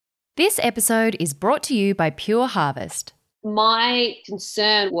This episode is brought to you by Pure Harvest. My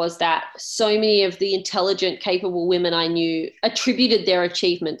concern was that so many of the intelligent, capable women I knew attributed their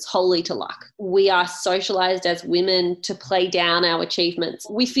achievements wholly to luck. We are socialized as women to play down our achievements.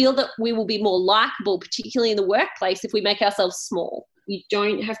 We feel that we will be more likable, particularly in the workplace, if we make ourselves small. You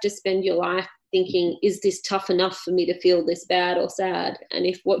don't have to spend your life thinking, is this tough enough for me to feel this bad or sad? And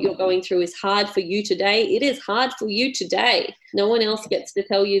if what you're going through is hard for you today, it is hard for you today. No one else gets to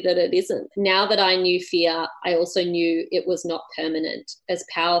tell you that it isn't. Now that I knew fear, I also knew it was not permanent. As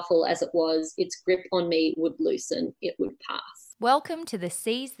powerful as it was, its grip on me would loosen, it would pass. Welcome to the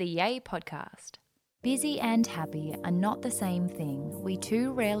Seize the Yay podcast. Busy and happy are not the same thing. We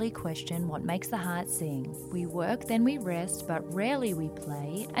too rarely question what makes the heart sing. We work, then we rest, but rarely we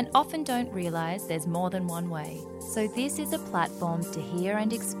play, and often don't realise there's more than one way. So this is a platform to hear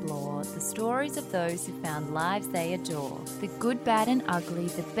and explore the stories of those who found lives they adore. The good, bad and ugly,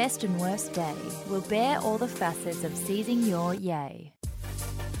 the best and worst day. We'll bear all the facets of seizing your yay.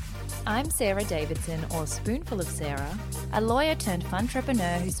 I'm Sarah Davidson, or Spoonful of Sarah, a lawyer turned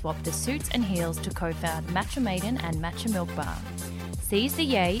funtrepreneur who swapped the suits and heels to co-found Matcha Maiden and Matcha Milk Bar. Seize the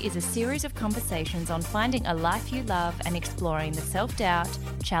Yay is a series of conversations on finding a life you love and exploring the self-doubt,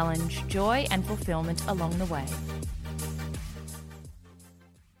 challenge, joy and fulfillment along the way.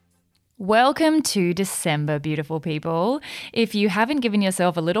 Welcome to December, beautiful people. If you haven't given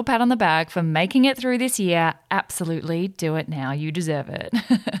yourself a little pat on the back for making it through this year, absolutely do it now. You deserve it.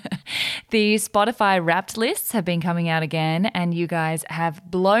 The Spotify Wrapped lists have been coming out again, and you guys have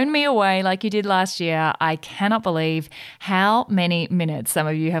blown me away like you did last year. I cannot believe how many minutes some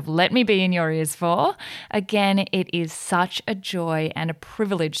of you have let me be in your ears for. Again, it is such a joy and a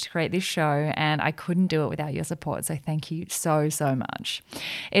privilege to create this show, and I couldn't do it without your support, so thank you so much.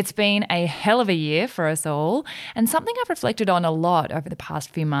 It's been a hell of a year for us all, and something I've reflected on a lot over the past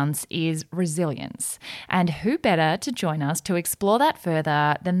few months is resilience. And who better to join us to explore that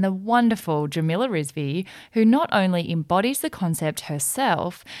further than the wonderful Jamila Rizvi, who not only embodies the concept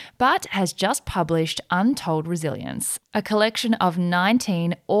herself, but has just published Untold Resilience, a collection of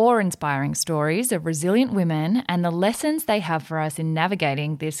 19 awe-inspiring stories of resilient women and the lessons they have for us in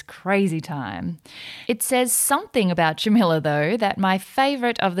navigating this crazy time. It says something about Jamila, though, that my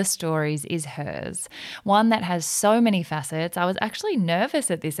favourite of the stories is hers, one that has so many facets. I was actually nervous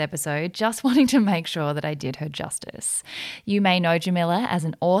at this episode, just wanting to make sure that I did her justice. You may know Jamila as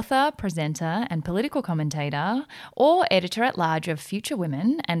an author, presenter and political commentator, or editor-at-large of Future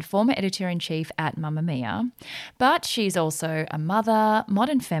Women and former editor-in-chief at Mamamia. But she's also a mother,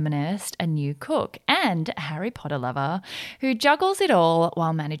 modern feminist, a new cook, and a Harry Potter lover who juggles it all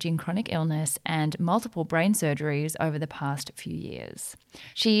while managing chronic illness and multiple brain surgeries over the past few years.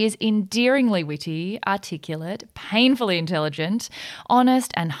 She is endearingly witty, articulate, painfully intelligent,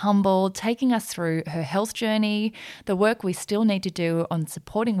 honest and humble, taking us through her health journey, the work we still need to do on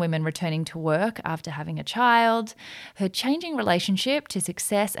supporting women returning to work after having a child, her changing relationship to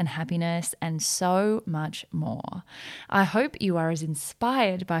success and happiness, and so much more. I hope you are as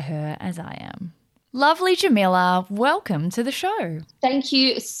inspired by her as I am. Lovely Jamila, welcome to the show. Thank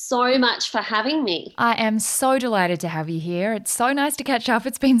you so much for having me. I am so delighted to have you here. It's so nice to catch up.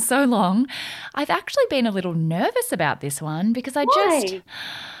 It's been so long. I've actually been a little nervous about this one because I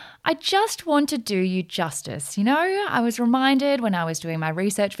just want to do you justice. You know, I was reminded when I was doing my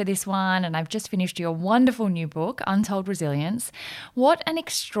research for this one, and I've just finished your wonderful new book, Untold Resilience, what an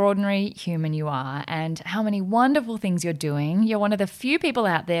extraordinary human you are and how many wonderful things you're doing. You're one of the few people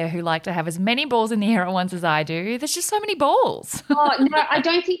out there who like to have as many balls in the air at once as I do. There's just so many balls. Oh, no, I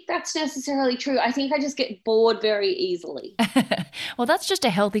don't think that's necessarily true. I think I just get bored very easily. Well, that's just a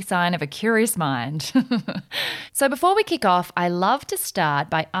healthy sign of a curious mind. So before we kick off, I love to start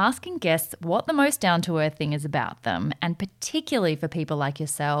by asking guests what the most down-to-earth thing is about them, and particularly for people like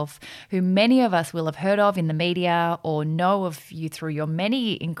yourself, who many of us will have heard of in the media or know of you through your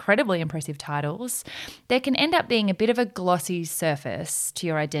many incredibly impressive titles, there can end up being a bit of a glossy surface to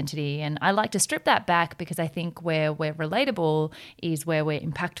your identity, and I like to strip that back because I think where we're relatable is where we're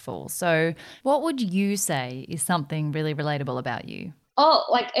impactful. So what would you say is something really relatable about you? Oh,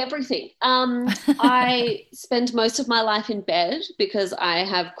 like everything. I spend most of my life in bed because I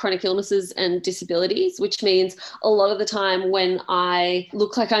have chronic illnesses and disabilities, which means a lot of the time when I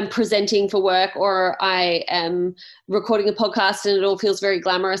look like I'm presenting for work or I am recording a podcast and it all feels very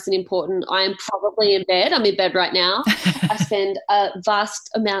glamorous and important, I am probably in bed. I'm in bed right now. I spend a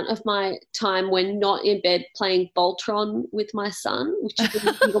vast amount of my time when not in bed playing Voltron with my son, which is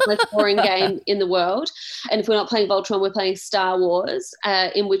the most boring game in the world. And if we're not playing Voltron, we're playing Star Wars.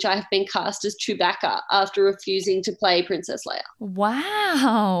 in which I have been cast as Chewbacca after refusing to play Princess Leia.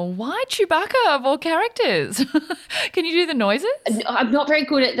 Wow. Why Chewbacca of all characters? Can you do the noises? I'm not very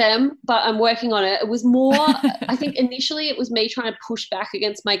good at them, but I'm working on it. It was more, I think initially it was me trying to push back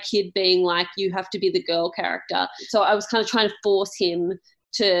against my kid being like, you have to be the girl character. So I was kind of trying to force him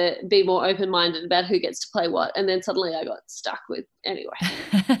to be more open-minded about who gets to play what. And then suddenly I got stuck with, anyway.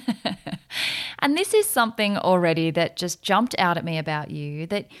 And this is something already that just jumped out at me about you,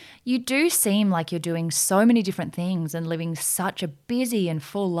 that you do seem like you're doing so many different things and living such a busy and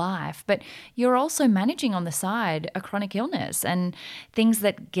full life, but you're also managing on the side a chronic illness and things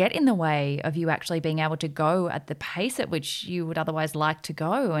that get in the way of you actually being able to go at the pace at which you would otherwise like to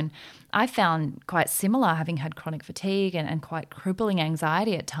go. And I found quite similar, having had chronic fatigue and quite crippling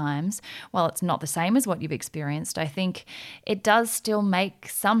anxiety at times. While it's not the same as what you've experienced, I think it does still make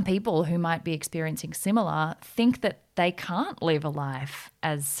some people who might be experiencing similar think that they can't live a life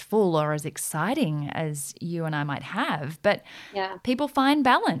as full or as exciting as you and I might have. But people find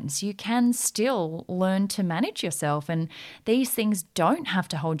balance. You can still learn to manage yourself, and these things don't have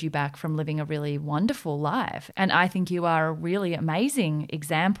to hold you back from living a really wonderful life. And I think you are a really amazing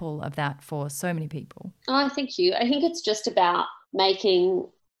example of that for so many people. Oh, thank you. I think it's just about making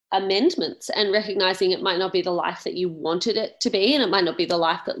amendments and recognizing it might not be the life that you wanted it to be, and it might not be the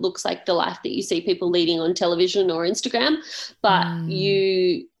life that looks like the life that you see people leading on television or Instagram, but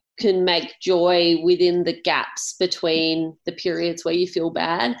you can make joy within the gaps between the periods where you feel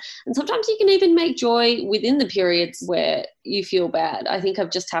bad. And sometimes you can even make joy within the periods where you feel bad. I think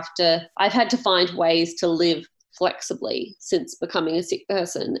I've had to find ways to live flexibly since becoming a sick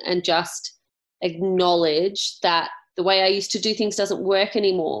person and just acknowledge that the way I used to do things doesn't work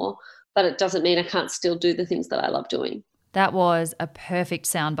anymore, but it doesn't mean I can't still do the things that I love doing. That was a perfect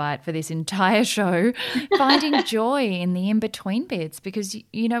soundbite for this entire show, finding joy in the in-between bits, because,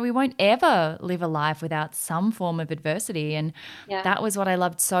 you know, we won't ever live a life without some form of adversity. And that was what I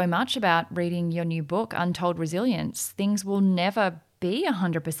loved so much about reading your new book, Untold Resilience. Things will never be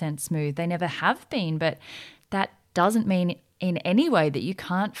 100% smooth. They never have been, but that doesn't mean in any way that you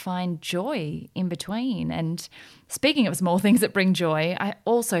can't find joy in between. And speaking of small things that bring joy, I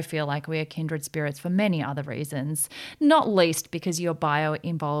also feel like we are kindred spirits for many other reasons, not least because your bio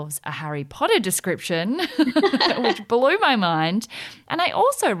involves a Harry Potter description, which blew my mind. And I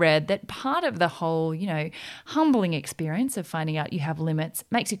also read that part of the whole, you know, humbling experience of finding out you have limits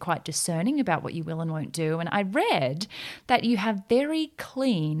makes you quite discerning about what you will and won't do. And I read that you have very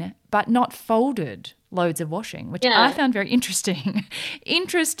clean but not folded loads of washing, which I found very interesting.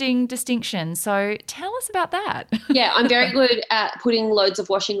 Interesting distinction. So tell us about that. Yeah, I'm very good at putting loads of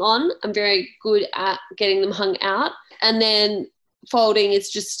washing on. I'm very good at getting them hung out. And then folding is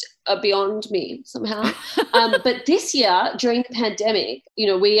just beyond me somehow. But this year, during the pandemic, you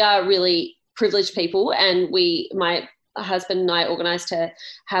know, we are really privileged people, and my husband and I organised to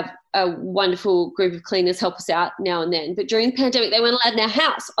have a wonderful group of cleaners help us out now and then. But during the pandemic, they weren't allowed in our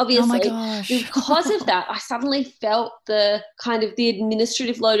house, obviously. Oh my gosh. Because of that, I suddenly felt the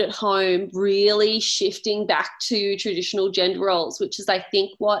administrative load at home really shifting back to traditional gender roles, which is, I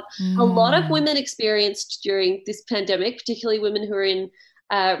think, what a lot of women experienced during this pandemic, particularly women who are in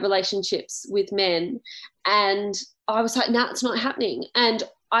relationships with men. And I was like, no, it's not happening. And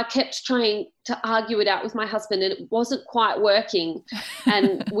I kept trying to argue it out with my husband, and it wasn't quite working.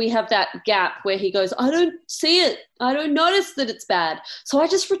 And we have that gap where he goes, I don't see it. I don't notice that it's bad. So I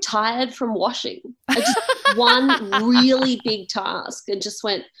just retired from washing. I just one really big task and just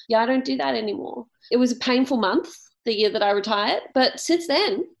went, I don't do that anymore. It was a painful month, the year that I retired, but since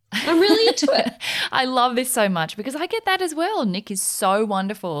then, I'm really into it. I love this so much because I get that as well. Nick is so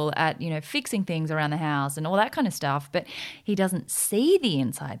wonderful at, you know, fixing things around the house and all that kind of stuff, but he doesn't see the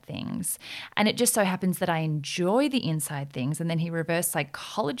inside things. And it just so happens that I enjoy the inside things, and then he reverse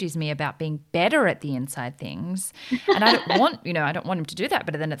psychologies me about being better at the inside things. And I don't want him to do that,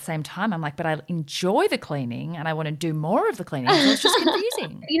 but then at the same time I'm like, but I enjoy the cleaning and I want to do more of the cleaning. So it's just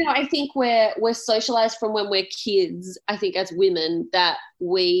confusing. You know, I think we're socialized from when we're kids, I think as women, that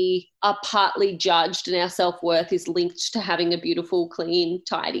we are partly judged and our self-worth is linked to having a beautiful, clean,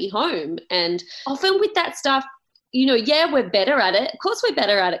 tidy home. And often with that stuff, you know, we're better at it. Of course we're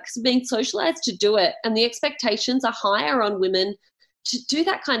better at it because we're being socialized to do it. And the expectations are higher on women to do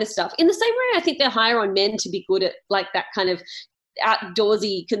that kind of stuff. In the same way, I think they're higher on men to be good at like that kind of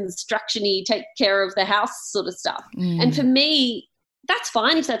outdoorsy, construction-y, take care of the house sort of stuff. And for me, that's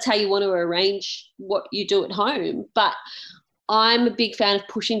fine if that's how you want to arrange what you do at home. But I'm a big fan of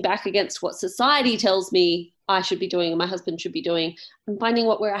pushing back against what society tells me I should be doing and my husband should be doing, and finding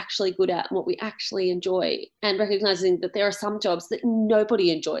what we're actually good at and what we actually enjoy, and recognizing that there are some jobs that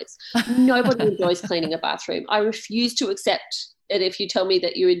nobody enjoys. Nobody enjoys cleaning a bathroom. I refuse to accept it if you tell me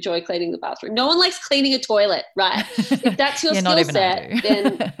that you enjoy cleaning the bathroom. No one likes cleaning a toilet, right? If that's your skill set,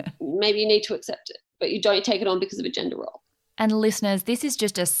 then maybe you need to accept it, but you don't take it on because of a gender role. And listeners, this is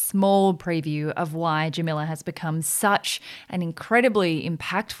just a small preview of why Jamila has become such an incredibly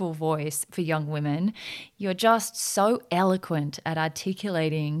impactful voice for young women. You're just so eloquent at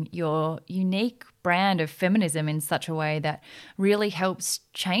articulating your unique brand of feminism in such a way that really helps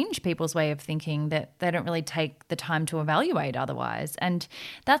change people's way of thinking that they don't really take the time to evaluate otherwise. And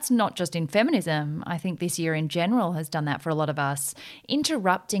that's not just in feminism. I think this year in general has done that for a lot of us,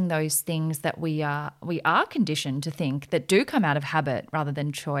 interrupting those things that we are conditioned to think that do come out of habit rather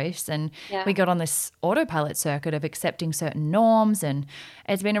than choice. And we got on this autopilot circuit of accepting certain norms, and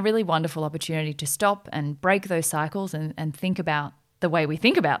it's been a really wonderful opportunity to stop and break those cycles and think about the way we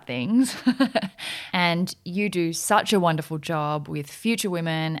think about things. And you do such a wonderful job with Future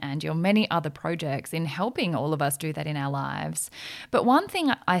Women and your many other projects in helping all of us do that in our lives. But one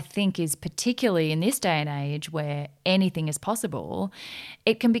thing I think is particularly in this day and age where anything is possible,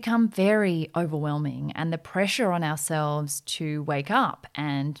 it can become very overwhelming, and the pressure on ourselves to wake up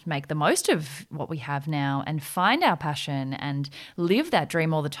and make the most of what we have now and find our passion and live that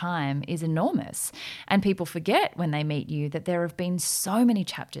dream all the time is enormous. And people forget when they meet you that there have been so many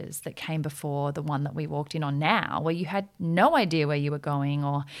chapters that came before the one that we walked in on now, where you had no idea where you were going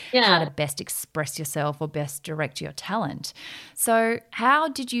or how to best express yourself or best direct your talent. So how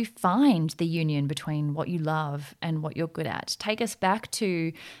did you find the union between what you love and what you're good at? Take us back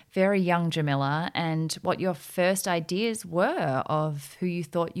to very young Jamila and what your first ideas were of who you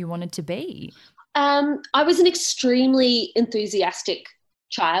thought you wanted to be. I was an extremely enthusiastic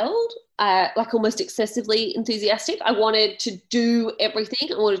child, like almost excessively enthusiastic. I wanted to do everything.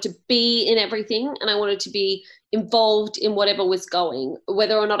 I wanted to be in everything, and I wanted to be involved in whatever was going,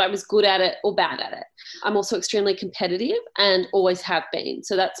 whether or not I was good at it or bad at it. I'm also extremely competitive and always have been.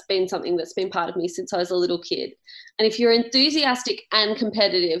 So that's been something that's been part of me since I was a little kid. And if you're enthusiastic and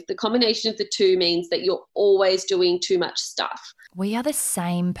competitive, the combination of the two means that you're always doing too much stuff. We are the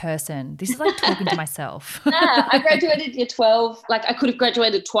same person. This is like talking to myself. I graduated year 12. Like, I could have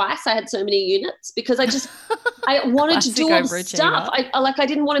graduated twice. I had so many units because I wanted to do all the stuff. I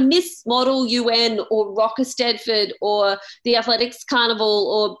didn't want to miss Model UN or Rocker Stedford or the Athletics Carnival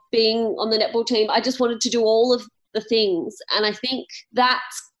or being on the netball team. I just wanted to do all of the things. And I think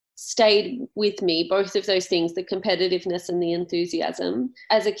that's stayed with me, both of those things, the competitiveness and the enthusiasm.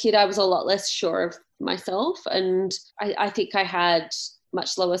 As a kid, I was a lot less sure of myself, and I think I had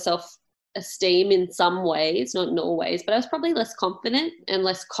much lower self-esteem in some ways, not in all ways, but I was probably less confident and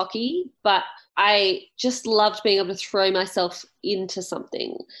less cocky, but I just loved being able to throw myself into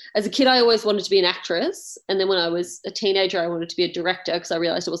something. As a kid, I always wanted to be an actress, and then when I was a teenager, I wanted to be a director because I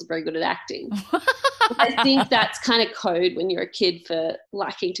realized I wasn't very good at acting. I think that's kind of code when you're a kid for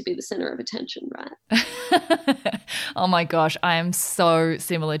liking to be the center of attention, right? Oh my gosh, I am so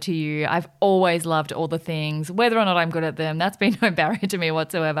similar to you. I've always loved all the things, whether or not I'm good at them. That's been no barrier to me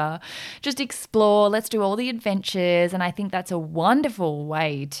whatsoever. Just explore, let's do all the adventures. And I think that's a wonderful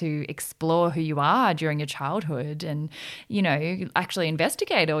way to explore who you are during your childhood and, you know, actually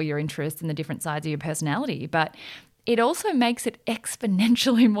investigate all your interests and the different sides of your personality. But it also makes it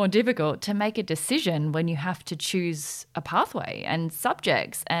exponentially more difficult to make a decision when you have to choose a pathway and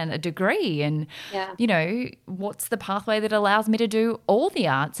subjects and a degree and, you know, what's the pathway that allows me to do all the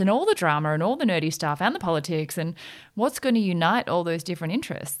arts and all the drama and all the nerdy stuff and the politics, and what's going to unite all those different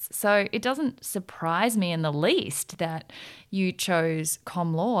interests. So it doesn't surprise me in the least that you chose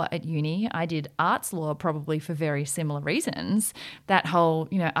comm law at uni. I did arts law probably for very similar reasons. That whole,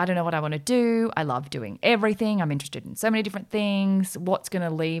 you know, I don't know what I want to do. I love doing everything. I'm interested in so many different things. What's going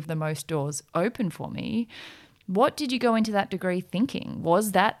to leave the most doors open for me? What did you go into that degree thinking?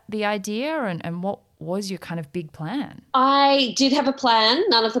 Was that the idea, and what was your kind of big plan? I did have a plan.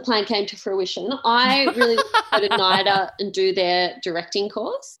 None of the plan came to fruition. I really wanted to go to NIDA and do their directing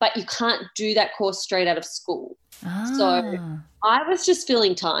course, but you can't do that course straight out of school. So I was just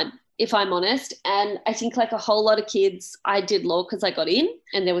filling time, if I'm honest. And I think like a whole lot of kids, I did law because I got in,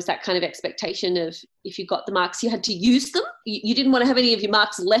 and there was that kind of expectation of if you got the marks, you had to use them. You didn't want to have any of your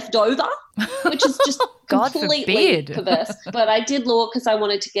marks left over, which is just completely perverse. But I did law because I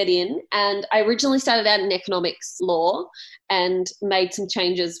wanted to get in. And I originally started out in economics law and made some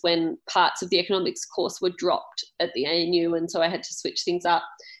changes when parts of the economics course were dropped at the ANU. And so I had to switch things up.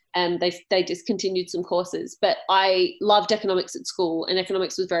 and they discontinued some courses. But I loved economics at school, and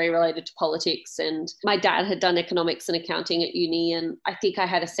economics was very related to politics. And my dad had done economics and accounting at uni, and I think I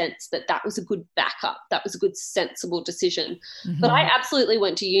had a sense that that was a good backup. That was a good, sensible decision. Mm-hmm. But I absolutely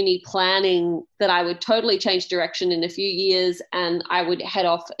went to uni planning that I would totally change direction in a few years, and I would head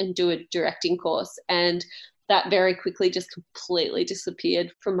off and do a directing course. And that very quickly just completely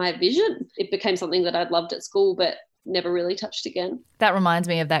disappeared from my vision. It became something that I'd loved at school, but never really touched again. That reminds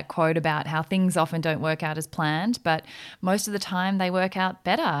me of that quote about how things often don't work out as planned, but most of the time they work out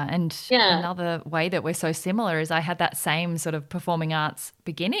better. And another way that we're so similar is I had that same sort of performing arts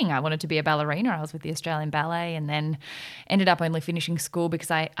beginning. I wanted to be a ballerina. I was with the Australian Ballet, and then ended up only finishing school because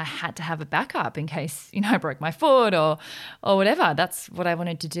I had to have a backup in case, I broke my foot or whatever. That's what I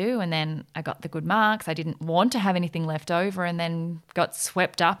wanted to do. And then I got the good marks. I didn't want to have anything left over, and then got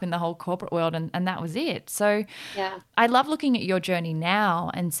swept up in the whole corporate world, and that was it. So I love looking at your journey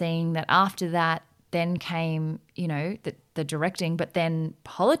now and seeing that after that then came, the directing, but then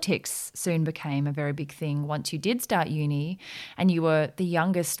politics soon became a very big thing once you did start uni, and you were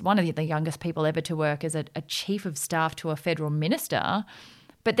one of the youngest people ever to work as a chief of staff to a federal minister.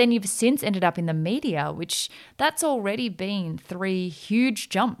 But then you've since ended up in the media, which that's already been 3 huge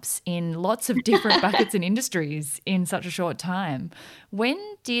jumps in lots of different buckets and industries in such a short time. When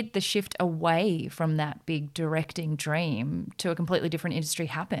did the shift away from that big directing dream to a completely different industry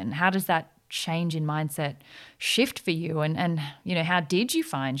happen? How does that change in mindset shift for you? And how did you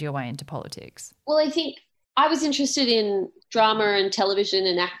find your way into politics? Well, I think I was interested in drama and television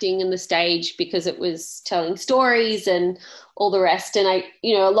and acting and the stage because it was telling stories and all the rest. And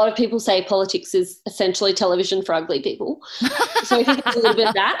a lot of people say politics is essentially television for ugly people. So I think it's a little bit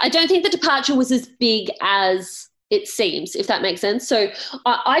of that. I don't think the departure was as big as it seems, if that makes sense. So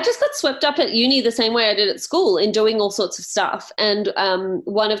I just got swept up at uni the same way I did at school in doing all sorts of stuff. And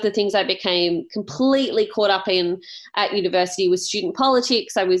one of the things I became completely caught up in at university was student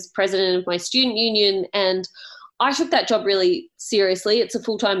politics. I was president of my student union, and I took that job really seriously. It's a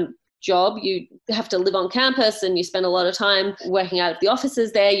full-time job. You have to live on campus, and you spend a lot of time working out of the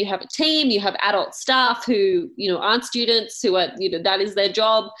offices there. You have a team, you have adult staff who, aren't students, who are, that is their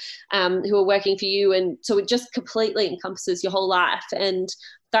job, who are working for you. And so it just completely encompasses your whole life. And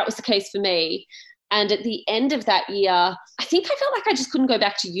that was the case for me. And at the end of that year, I think I felt like I just couldn't go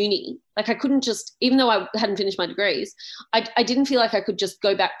back to uni. Like I couldn't just, even though I hadn't finished my degrees, I didn't feel like I could just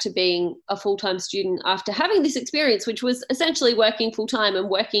go back to being a full-time student after having this experience, which was essentially working full-time and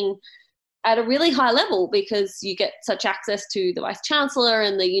working at a really high level, because you get such access to the vice chancellor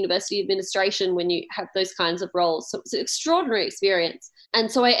and the university administration when you have those kinds of roles. So it was an extraordinary experience. And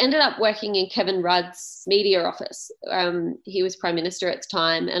so I ended up working in Kevin Rudd's media office. He was Prime Minister at the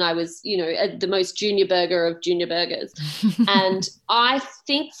time, and I was, the most junior burger of junior burgers. And I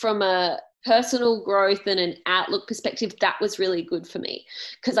think from a personal growth and an outlook perspective, that was really good for me,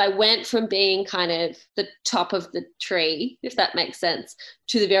 because I went from being kind of the top of the tree, if that makes sense,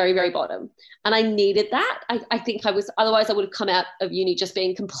 to the very, very bottom. And I needed that. I think otherwise I would have come out of uni just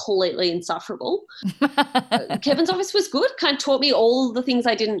being completely insufferable. Kevin's office was good, kind of taught me all the things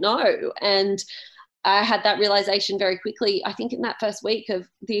I didn't know. And I had that realization very quickly, I think in that first week, of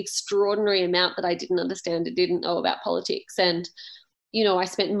the extraordinary amount that I didn't understand and didn't know about politics. And I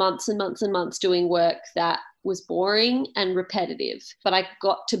spent months and months and months doing work that was boring and repetitive, but I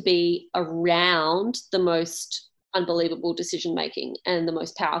got to be around the most unbelievable decision-making and the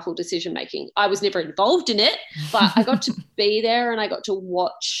most powerful decision-making. I was never involved in it, but I got to be there and I got to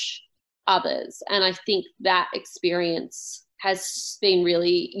watch others. And I think that experience has been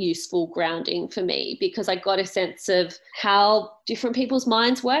really useful grounding for me, because I got a sense of how different people's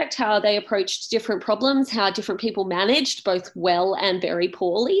minds worked, how they approached different problems, how different people managed both well and very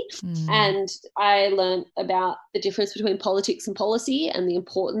poorly. And I learned about the difference between politics and policy and the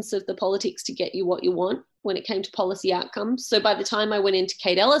importance of the politics to get you what you want when it came to policy outcomes. So by the time I went into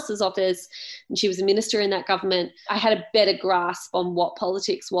Kate Ellis's office, and she was a minister in that government, I had a better grasp on what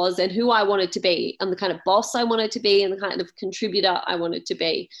politics was and who I wanted to be and the kind of boss I wanted to be and the kind of contributor I wanted to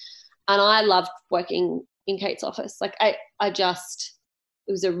be. And I loved working in Kate's office. Like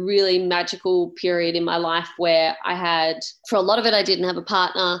it was a really magical period in my life where for a lot of it, I didn't have a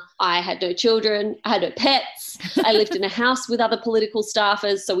partner. I had no children. I had no pets. I lived in a house with other political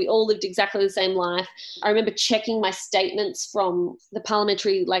staffers. So we all lived exactly the same life. I remember checking my statements from the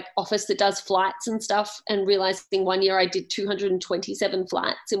parliamentary office that does flights and stuff, and realizing one year I did 227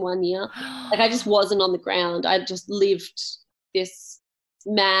 flights in 1 year. I just wasn't on the ground. I just lived this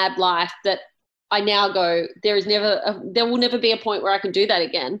mad life that I now go, there will never be a point where I can do that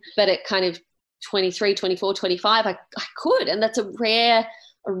again. But at kind of 23, 24, 25, I could. And that's a rare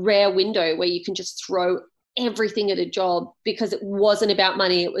a rare window where you can just throw everything at a job, because it wasn't about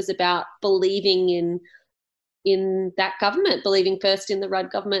money. It was about believing in that government, believing first in the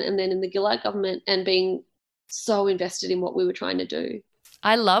Rudd government and then in the Gillard government, and being so invested in what we were trying to do.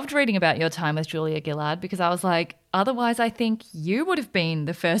 I loved reading about your time with Julia Gillard, because I was like, otherwise I think you would have been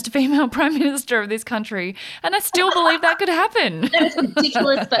the first female Prime Minister of this country, and I still believe that could happen. That is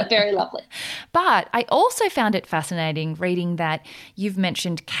ridiculous, but very lovely. But I also found it fascinating reading that you've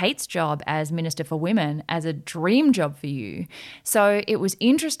mentioned Kate's job as Minister for Women as a dream job for you. So it was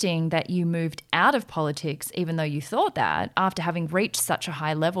interesting that you moved out of politics, even though you thought that, after having reached such a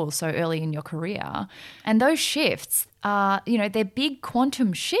high level so early in your career. And those shifts are, they're big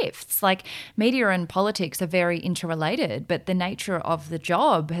quantum shifts. Like, media and politics are very interrelated, but the nature of the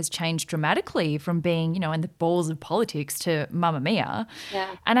job has changed dramatically from being, in the balls of politics to Mamma Mia.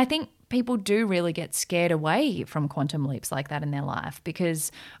 Yeah. And I think people do really get scared away from quantum leaps like that in their life because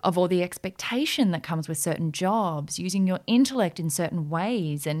of all the expectation that comes with certain jobs, using your intellect in certain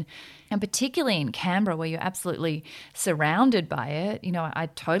ways, and particularly in Canberra where you're absolutely surrounded by it. I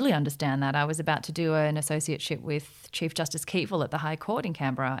totally understand that. I was about to do an associateship with Chief Justice Keetville at the High Court in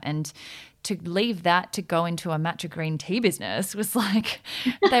Canberra, and to leave that to go into a matcha green tea business was like,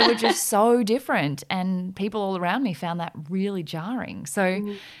 they were just so different, and people all around me found that really jarring.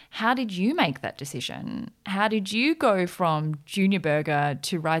 So how did you make that decision? How did you go from junior burger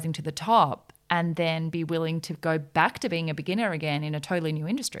to rising to the top and then be willing to go back to being a beginner again in a totally new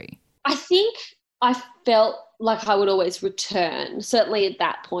industry? I think I felt like I would always return. Certainly at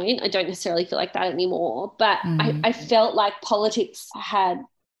that point, I don't necessarily feel like that anymore, but I felt like politics had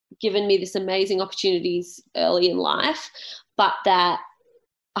given me this amazing opportunities early in life, but that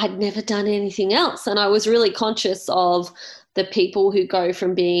I'd never done anything else. And I was really conscious of the people who go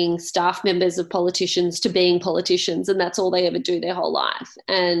from being staff members of politicians to being politicians, and that's all they ever do their whole life.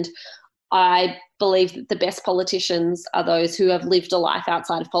 And I believe that the best politicians are those who have lived a life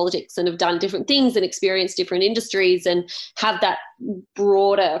outside of politics and have done different things and experienced different industries and have that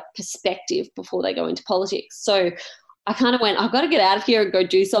broader perspective before they go into politics. So I kind of went, I've got to get out of here and go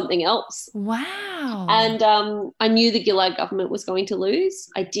do something else. Wow. And I knew the Gillard government was going to lose.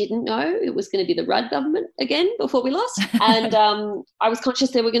 I didn't know it was going to be the Rudd government again before we lost. And I was conscious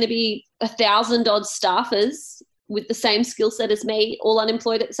there were going to be 1,000 odd staffers with the same skill set as me, all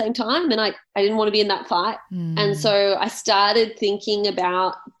unemployed at the same time. And I didn't want to be in that fight. And so I started thinking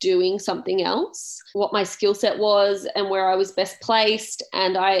about doing something else, what my skill set was and where I was best placed.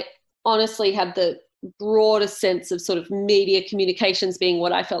 And I honestly had the broader sense of sort of media communications being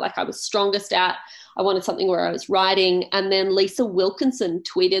what I felt like I was strongest at. I wanted something where I was writing. And then Lisa Wilkinson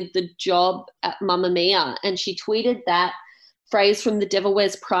tweeted the job at Mamma Mia, and she tweeted that phrase from The Devil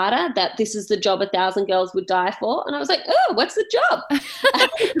Wears Prada, that this is the job 1,000 girls would die for. And I was like, oh, what's the job?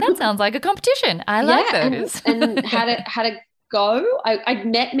 That sounds like a competition. I like those. and had to go. I'd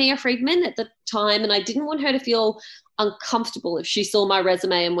met Mia Friedman at the time, and I didn't want her to feel uncomfortable if she saw my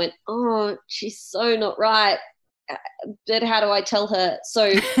resume and went, oh, she's so not right. But how do I tell her? So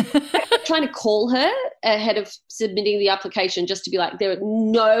I'm trying to call her ahead of submitting the application just to be like, there are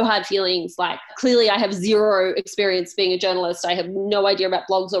no hard feelings. Like, clearly I have zero experience being a journalist. I have no idea about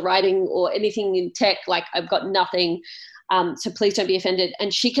blogs or writing or anything in tech. Like, I've got nothing. So please don't be offended.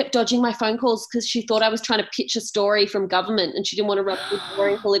 And she kept dodging my phone calls because she thought I was trying to pitch a story from government, and she didn't want to run with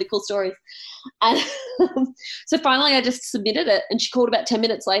boring political stories. And so finally I just submitted it, and she called about 10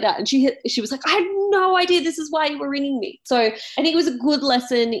 minutes later, and she was like, I had no idea this is why you were ringing me. So I think it was a good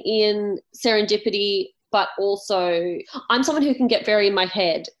lesson in serendipity, but also I'm someone who can get very in my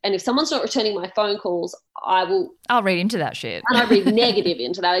head. And if someone's not returning my phone calls, I'll read into that shit. And I read negative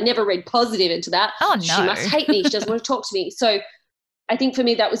into that. I never read positive into that. Oh, no. She must hate me. She doesn't want to talk to me. So I think for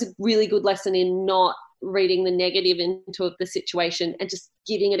me, that was a really good lesson in not reading the negative into the situation and just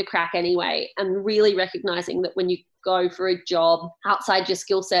giving it a crack anyway, and really recognizing that when you go for a job outside your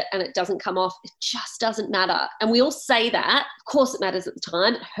skill set and it doesn't come off, it just doesn't matter. And we all say that. Of course it matters at the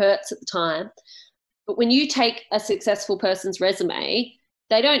time. It hurts at the time. But when you take a successful person's resume,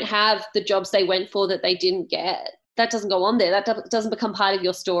 they don't have the jobs they went for that they didn't get. That doesn't go on there. That doesn't become part of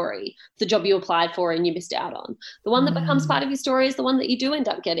your story, the job you applied for and you missed out on. The one that becomes part of your story is the one that you do end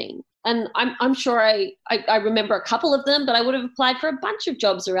up getting. And I'm sure I remember a couple of them, but I would have applied for a bunch of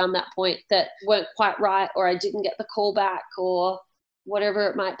jobs around that point that weren't quite right, or I didn't get the call back or whatever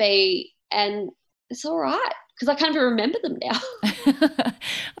it might be. And it's all right, because I can't even remember them now. I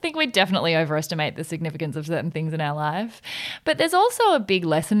think we definitely overestimate the significance of certain things in our life. But there's also a big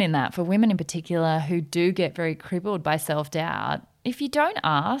lesson in that for women in particular who do get very crippled by self-doubt. if you don't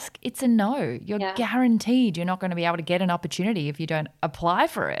ask, it's a no. You're guaranteed you're not going to be able to get an opportunity if you don't apply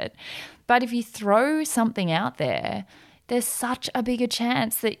for it. But if you throw something out there, there's such a bigger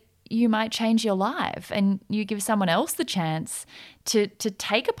chance that you might change your life, and you give someone else the chance to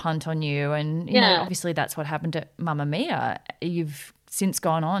take a punt on you. And, you know, obviously that's what happened to Mamamia. You've since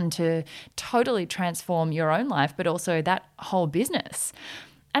gone on to totally transform your own life, but also that whole business.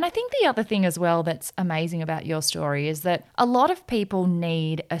 And I think the other thing as well that's amazing about your story is that a lot of people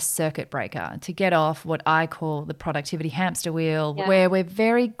need a circuit breaker to get off what I call the productivity hamster wheel, where we're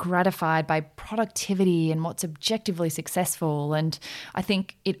very gratified by productivity and what's objectively successful. And I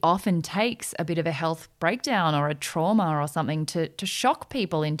think it often takes a bit of a health breakdown or a trauma or something to shock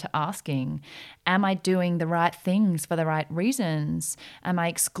people into asking, am I doing the right things for the right reasons? Am I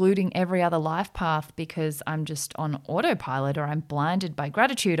excluding every other life path because I'm just on autopilot, or I'm blinded by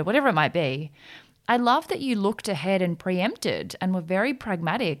gratitude, or whatever it might be? I love that you looked ahead and preempted and were very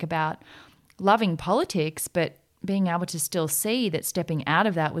pragmatic about loving politics, but being able to still see that stepping out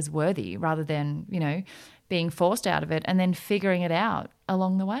of that was worthy rather than, you know, being forced out of it, and then figuring it out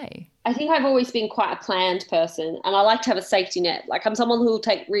along the way. I think I've always been quite a planned person, and I like to have a safety net. Like, I'm someone who will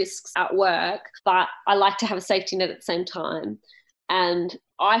take risks at work, but I like to have a safety net at the same time. And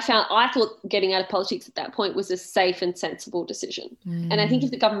I thought getting out of politics at that point was a safe and sensible decision. And I think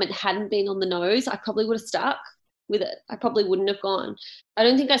if the government hadn't been on the nose, I probably would have stuck with it. I probably wouldn't have gone. I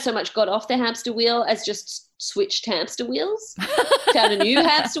don't think I so much got off the hamster wheel as just switched hamster wheels, found a new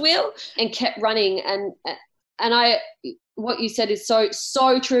hamster wheel, and kept running. And what you said is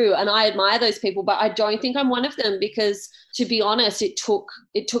so true, and I admire those people, but I don't think I'm one of them, because, to be honest, it took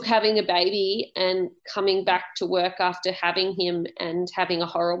having a baby and coming back to work after having him and having a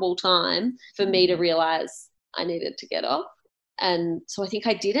horrible time for me to realize I needed to get off. And so I think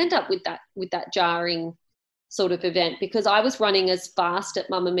I did end up with that jarring sort of event, because I was running as fast at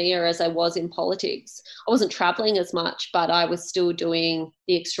Mamamia as I was in politics. I wasn't traveling as much, but I was still doing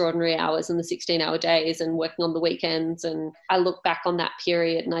the extraordinary hours and the 16-hour days and working on the weekends. And I look back on that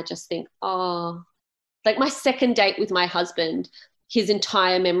period and I just think, like my second date with my husband, his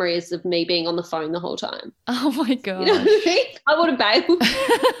entire memory is of me being on the phone the whole time. Oh my God. You know what I mean? I would have bailed.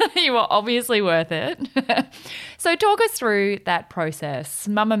 You were obviously worth it. So talk us through that process.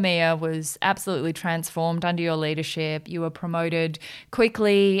 Mamamia was absolutely transformed under your leadership. You were promoted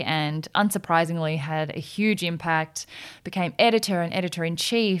quickly and unsurprisingly had a huge impact, became editor and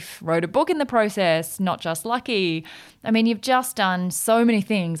editor-in-chief, wrote a book in the process, not just lucky. I mean, you've just done so many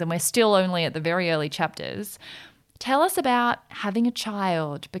things, and we're still only at the very early chapters. Tell us about having a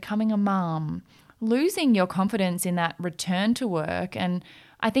child, becoming a mum, losing your confidence in that return to work. And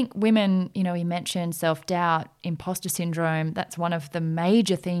I think women, you know, we mentioned self-doubt, imposter syndrome. That's one of the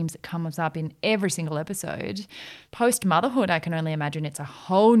major themes that comes up in every single episode. Post-motherhood, I can only imagine it's a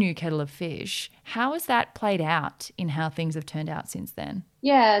whole new kettle of fish. How has that played out in how things have turned out since then?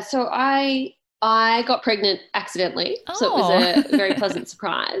 Yeah, so I got pregnant accidentally, so it was a very pleasant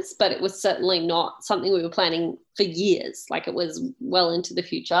surprise, but it was certainly not something we were planning for years. Like, it was well into the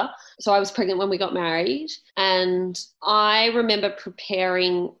future. So I was pregnant when we got married, and I remember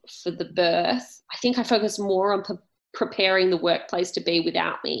preparing for the birth. I think I focused more on preparing the workplace to be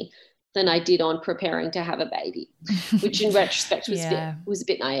without me than I did on preparing to have a baby, which in retrospect was a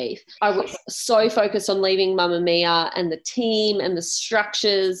bit naive. I was so focused on leaving Mamamia and the team and the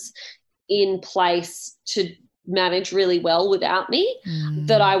structures in place to manage really well without me,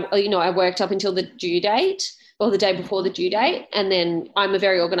 that I worked up until the due date, or the day before the due date. And then I'm a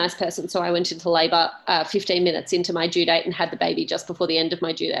very organised person, so I went into labour 15 minutes into my due date and had the baby just before the end of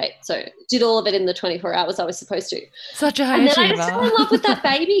my due date. So did all of it in the 24 hours I was supposed to. Such a high And then achiever. I just fell in love with that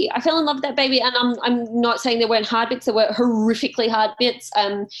baby. And I'm not saying there weren't hard bits. There were horrifically hard bits.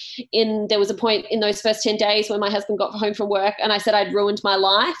 There was a point in those first 10 days when my husband got home from work and I said I'd ruined my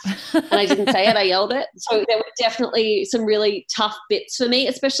life, and I didn't say it, I yelled it. So there were definitely some really tough bits for me,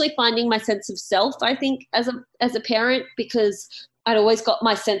 especially finding my sense of self, I think, as a parent, because I'd always got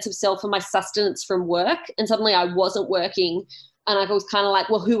my sense of self and my sustenance from work, and suddenly I wasn't working, and I was kind of like,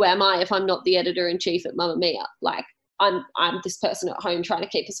 well, who am I if I'm not the editor-in-chief at Mamamia? Like, I'm this person at home trying to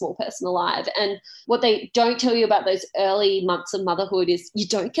keep a small person alive. And what they don't tell you about those early months of motherhood is you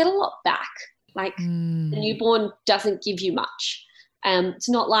don't get a lot back. Like, the newborn doesn't give you much. It's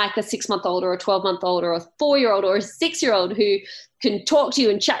not like a 6-month-old or a 12-month-old or a 4-year-old or a 6-year-old who can talk to you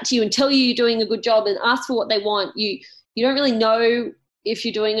and chat to you and tell you you're doing a good job and ask for what they want. You don't really know if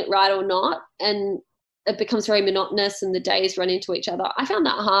you're doing it right or not, and it becomes very monotonous and the days run into each other. I found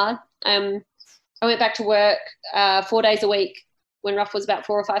that hard. I went back to work 4 days a week when Ruff was about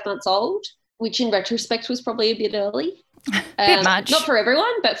 4 or 5 months old, which in retrospect was probably a bit early. Bit much. Not for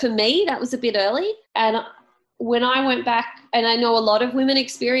everyone, but for me, that was a bit early. And when I went back, and I know a lot of women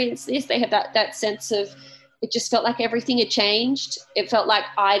experience this, they have that sense of, it just felt like everything had changed. It felt like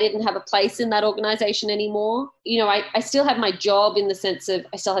I didn't have a place in that organization anymore. You know, I still had my job in the sense of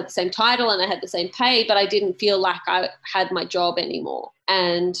I still had the same title and I had the same pay, but I didn't feel like I had my job anymore.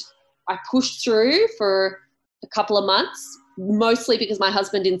 And I pushed through for a couple of months, mostly because my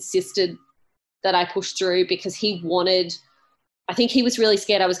husband insisted that I push through, because I think he was really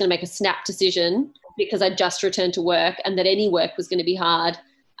scared I was going to make a snap decision because I'd just returned to work and that any work was going to be hard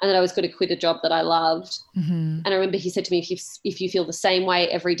and that I was going to quit a job that I loved. Mm-hmm. And I remember he said to me, if you feel the same way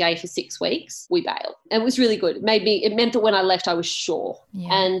every day for 6 weeks, we bail. And it was really good. It meant that when I left, I was sure.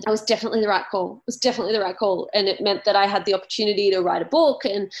 Yeah. And it was definitely the right call. It was definitely the right call. And it meant that I had the opportunity to write a book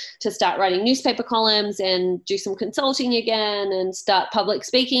and to start writing newspaper columns and do some consulting again and start public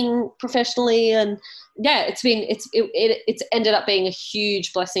speaking professionally. And yeah, it's ended up being a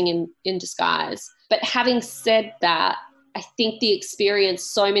huge blessing in disguise. But having said that, I think the experience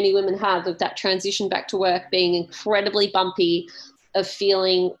so many women have of that transition back to work being incredibly bumpy, of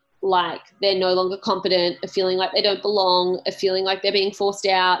feeling like they're no longer competent, of feeling like they don't belong, of feeling like they're being forced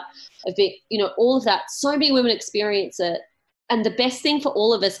out, of being, all of that. So many women experience it. And the best thing for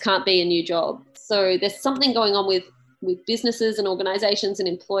all of us can't be a new job. So there's something going on with businesses and organizations and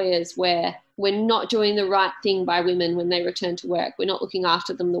employers where we're not doing the right thing by women when they return to work. We're not looking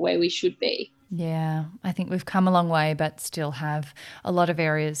after them the way we should be. Yeah, I think we've come a long way, but still have a lot of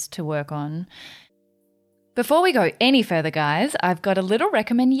areas to work on. Before we go any further, guys, I've got a little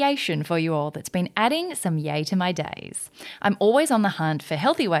recommendation for you all that's been adding some yay to my days. I'm always on the hunt for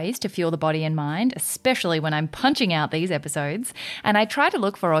healthy ways to fuel the body and mind, especially when I'm punching out these episodes, and I try to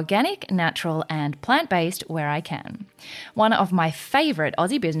look for organic, natural, and plant-based where I can. One of my favourite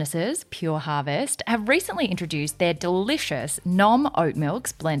Aussie businesses, Pure Harvest, have recently introduced their delicious Nom oat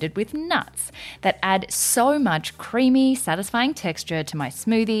milks blended with nuts that add so much creamy, satisfying texture to my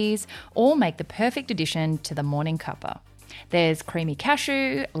smoothies or make the perfect addition to the morning cuppa. There's creamy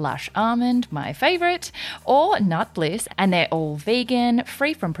cashew, lush almond, my favourite, or nut bliss, and they're all vegan,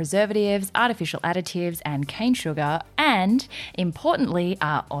 free from preservatives, artificial additives, and cane sugar, and importantly,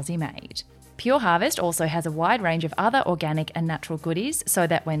 are Aussie made. Pure Harvest also has a wide range of other organic and natural goodies so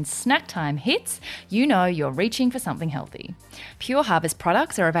that when snack time hits, you know you're reaching for something healthy. Pure Harvest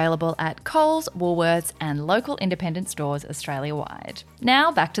products are available at Coles, Woolworths, and local independent stores Australia-wide.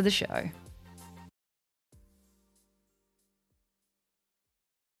 Now back to the show.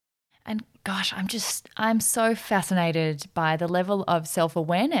 And gosh, I'm so fascinated by the level of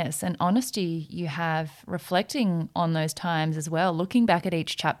self-awareness and honesty you have reflecting on those times as well, looking back at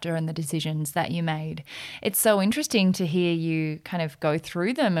each chapter and the decisions that you made. It's so interesting to hear you kind of go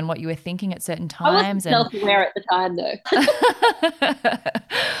through them and what you were thinking at certain times. I wasn't self-aware at the time though.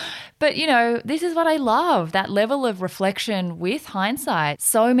 But, this is what I love, that level of reflection with hindsight.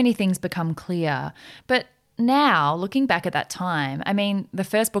 So many things become clear. But now, looking back at that time, I mean, the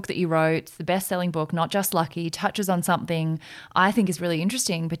first book that you wrote, the best-selling book, Not Just Lucky, touches on something I think is really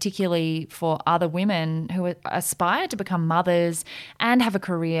interesting, particularly for other women who aspire to become mothers and have a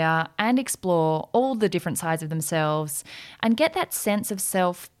career and explore all the different sides of themselves and get that sense of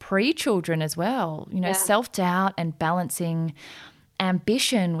self pre-children as well, self-doubt and balancing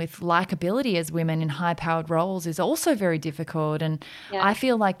ambition with likability as women in high-powered roles is also very difficult. And I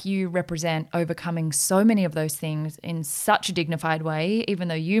feel like you represent overcoming so many of those things in such a dignified way, even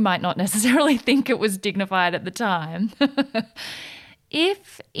though you might not necessarily think it was dignified at the time.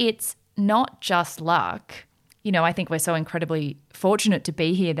 If it's not just luck, I think we're so incredibly fortunate to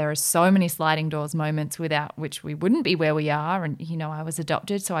be here. There are so many sliding doors moments without which we wouldn't be where we are. And, I was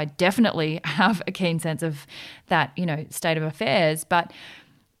adopted, so I definitely have a keen sense of that, state of affairs. But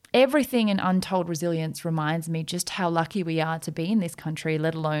everything in Untold Resilience reminds me just how lucky we are to be in this country,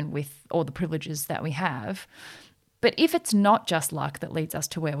 let alone with all the privileges that we have. But if it's not just luck that leads us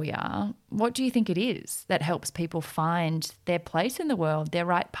to where we are, what do you think it is that helps people find their place in the world, their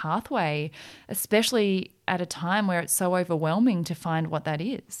right pathway, especially at a time where it's so overwhelming to find what that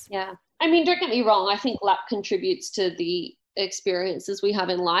is? Yeah. I mean, don't get me wrong. I think luck contributes to the experiences we have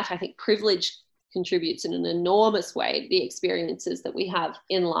in life. I think privilege contributes in an enormous way to the experiences that we have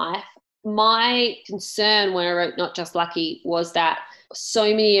in life. My concern when I wrote Not Just Lucky was that so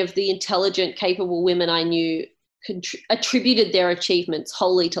many of the intelligent, capable women I knew attributed their achievements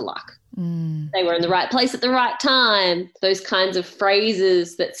wholly to luck. They were in the right place at the right time. Those kinds of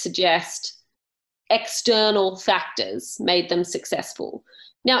phrases that suggest external factors made them successful.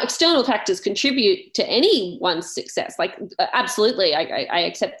 Now, external factors contribute to anyone's success. Like, absolutely, I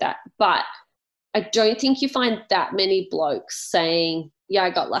accept that. But I don't think you find that many blokes saying, yeah, I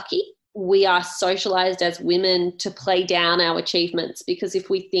got lucky. We are socialized as women to play down our achievements, because if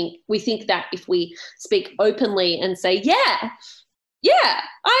we think that if we speak openly and say, yeah,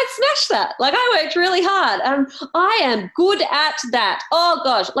 I smashed that. Like, I worked really hard. I am good at that. Oh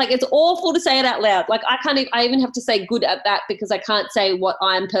gosh, like, it's awful to say it out loud. Like, I even have to say good at that, because I can't say what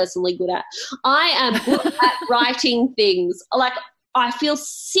I'm personally good at. I am good at writing things. Like, I feel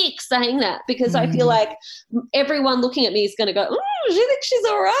sick saying that, because I feel like everyone looking at me is going to go, she thinks she's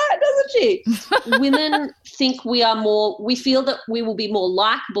all right, doesn't she? Women think we feel that we will be more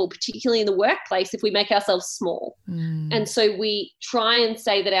likable, particularly in the workplace, if we make ourselves small. And so we try and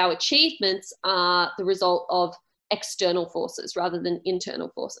say that our achievements are the result of external forces rather than internal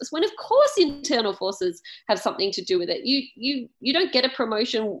forces, when of course internal forces have something to do with it. You don't get a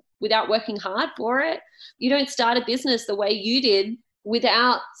promotion without working hard for it. You don't start a business the way you did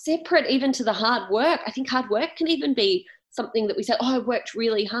without, separate even to the hard work. I think hard work can even be something that we say, oh, I worked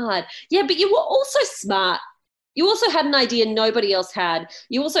really hard. Yeah, but you were also smart. You also had an idea nobody else had.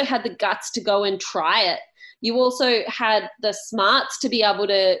 You also had the guts to go and try it. You also had the smarts to be able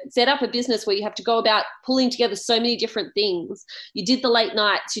to set up a business where you have to go about pulling together so many different things. You did the late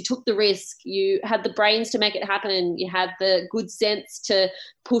nights, you took the risk, you had the brains to make it happen, you had the good sense to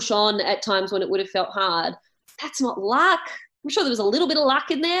push on at times when it would have felt hard. That's not luck. I'm sure there was a little bit of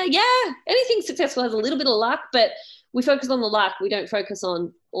luck in there. Yeah, anything successful has a little bit of luck, but we focus on the luck. We don't focus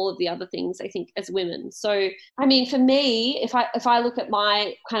on all of the other things, I think, as women. So, I mean, for me, if I look at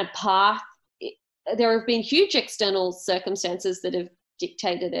my kind of path, there have been huge external circumstances that have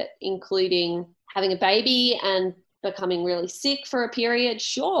dictated it, including having a baby and becoming really sick for a period,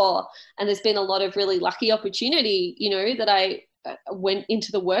 sure. And there's been a lot of really lucky opportunity, that I went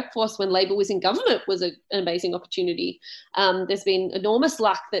into the workforce when Labor was in government was an amazing opportunity. There's been enormous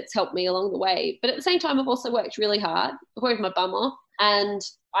luck that's helped me along the way. But at the same time, I've also worked really hard. I've worked my bum off, and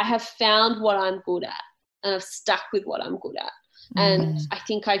I have found what I'm good at, and I've stuck with what I'm good at. And I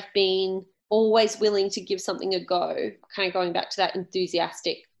think I've been always willing to give something a go, kind of going back to that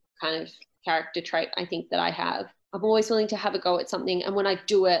enthusiastic kind of character trait I think that I have. I'm always willing to have a go at something. And when I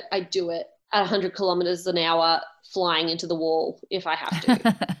do it at 100 kilometers an hour, flying into the wall if I have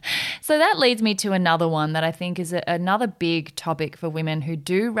to. So that leads me to another one that I think is another big topic for women who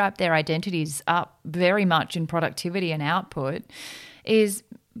do wrap their identities up very much in productivity and output, is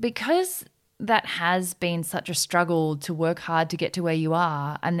because that has been such a struggle to work hard to get to where you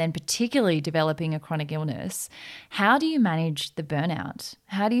are, and then particularly developing a chronic illness. How do you manage the burnout?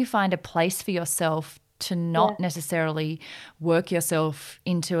 How do you find a place for yourself to not necessarily work yourself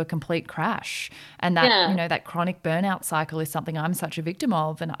into a complete crash? And that, that chronic burnout cycle is something I'm such a victim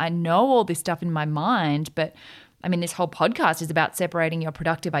of. And I know all this stuff in my mind, but I mean, this whole podcast is about separating your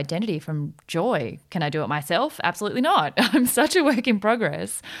productive identity from joy. Can I do it myself? Absolutely not. I'm such a work in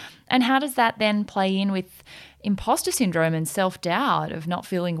progress. And how does that then play in with imposter syndrome and self-doubt of not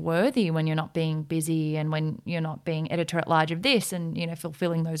feeling worthy when you're not being busy and when you're not being editor at large of this and,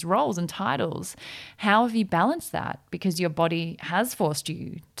 fulfilling those roles and titles? How have you balanced that? Because your body has forced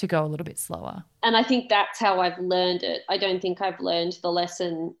you to go a little bit slower. And I think that's how I've learned it. I don't think I've learned the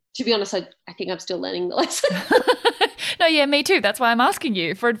lesson. To be honest, I think I'm still learning the lesson. No, yeah, me too. That's why I'm asking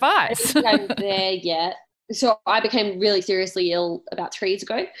you for advice. I don't think I'm there yet. So I became really seriously ill about 3 years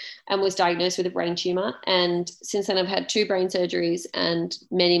ago and was diagnosed with a brain tumor. And since then I've had 2 brain surgeries and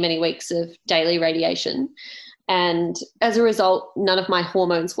many, many weeks of daily radiation. And as a result, none of my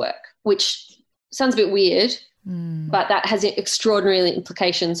hormones work, which sounds a bit weird, but that has extraordinary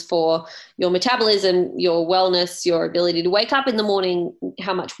implications for your metabolism, your wellness, your ability to wake up in the morning,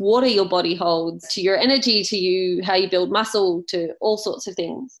 how much water your body holds, to your energy, to you, how you build muscle, to all sorts of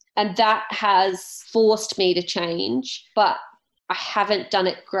things. And that has forced me to change, but I haven't done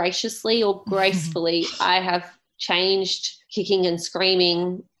it graciously or gracefully. I have changed kicking and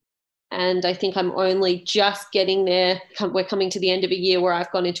screaming. And I think I'm only just getting there. We're coming to the end of a year where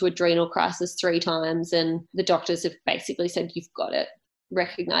I've gone into adrenal crisis 3 times, and the doctors have basically said, you've got to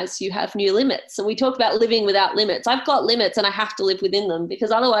recognize you have new limits. And we talk about living without limits. I've got limits and I have to live within them,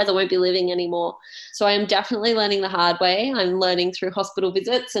 because otherwise I won't be living anymore. So I am definitely learning the hard way. I'm learning through hospital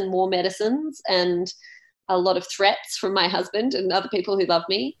visits and more medicines and a lot of threats from my husband and other people who love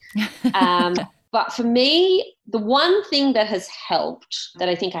me. But for me, the one thing that has helped, that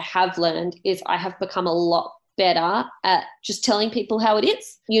I think I have learned, is I have become a lot better at just telling people how it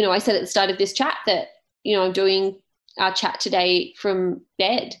is. I said at the start of this chat that, I'm doing our chat today from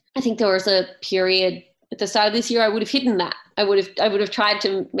bed. I think there was a period at the start of this year I would have hidden that. I would have tried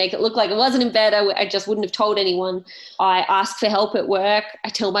to make it look like it wasn't in bed. I just wouldn't have told anyone. I ask for help at work. I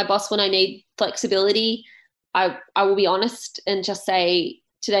tell my boss when I need flexibility. I will be honest and just say,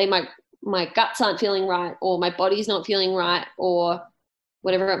 today my guts aren't feeling right, or my body's not feeling right, or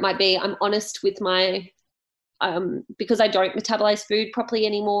whatever it might be. I'm honest with my because I don't metabolize food properly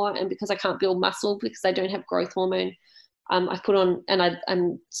anymore, and because I can't build muscle because I don't have growth hormone. I put on, and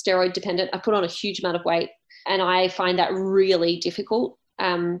I'm steroid dependent. I put on a huge amount of weight, and I find that really difficult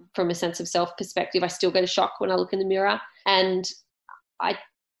from a sense of self perspective. I still get a shock when I look in the mirror, and I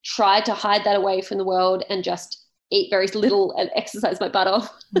try to hide that away from the world and just eat very little and exercise my butt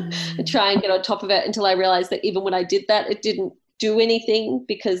off and try and get on top of it until I realized that even when I did that, it didn't do anything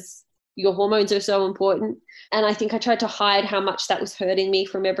because your hormones are so important. And I think I tried to hide how much that was hurting me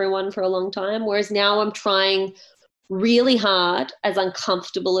from everyone for a long time. Whereas now I'm trying really hard, as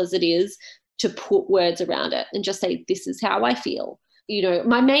uncomfortable as it is, to put words around it and just say, this is how I feel. You know,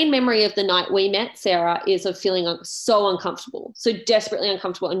 my main memory of the night we met, Sarah, is of feeling so uncomfortable, so desperately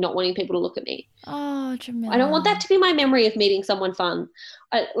uncomfortable and not wanting people to look at me. Oh, Jamila. I don't want that to be my memory of meeting someone fun.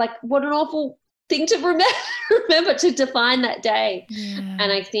 What an awful thing to remember to define that day. Yeah. And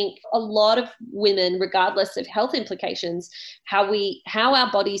I think a lot of women, regardless of health implications, how we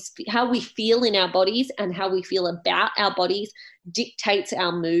feel in our bodies and how we feel about our bodies dictates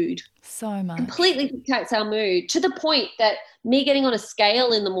our mood. So much. Completely dictates our mood, to the point that me getting on a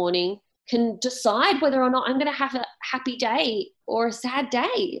scale in the morning can decide whether or not I'm going to have a happy day or a sad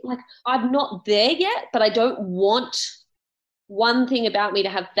day. Like, I'm not there yet, but I don't want one thing about me to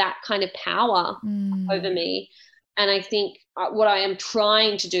have that kind of power over me. And I think what I am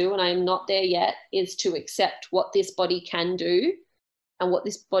trying to do, and I am not there yet, is to accept what this body can do and what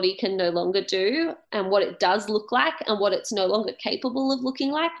this body can no longer do, and what it does look like and what it's no longer capable of looking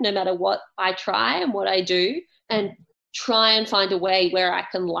like, no matter what I try and what I do, and try and find a way where I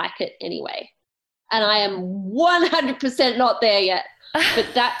can like it anyway. And I am 100% not there yet, but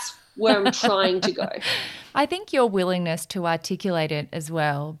that's where I'm trying to go. I think your willingness to articulate it as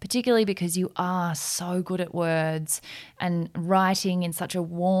well, particularly because you are so good at words and writing in such a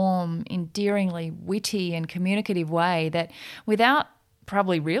warm, endearingly witty and communicative way, that without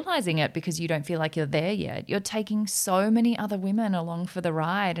probably realizing it, because you don't feel like you're there yet, you're taking so many other women along for the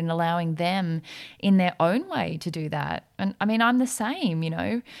ride and allowing them in their own way to do that. And I mean, I'm the same, you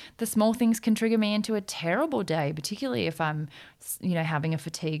know, the small things can trigger me into a terrible day, particularly if I'm, you know, having a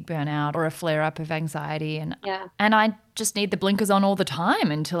fatigue burnout or a flare up of anxiety. And I just need the blinkers on all the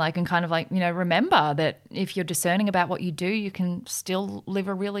time until I can kind of like, you know, remember that if you're discerning about what you do, you can still live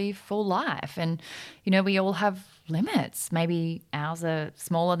a really full life. And, you know, we all have limits. Maybe ours are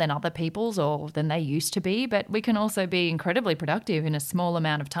smaller than other people's or than they used to be, but we can also be incredibly productive in a small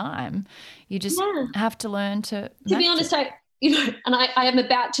amount of time. You just have to learn to be honest, I am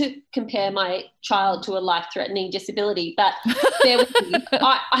about to compare my child to a life-threatening disability, but bear with me.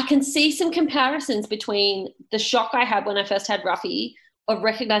 I can see some comparisons between the shock I had when I first had Ruffy, of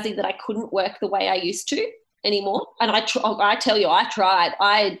recognizing that I couldn't work the way I used to anymore. And I tell you, I tried.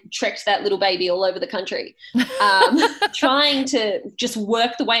 I trekked that little baby all over the country, trying to just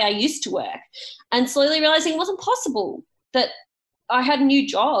work the way I used to work, and slowly realizing it wasn't possible, that I had a new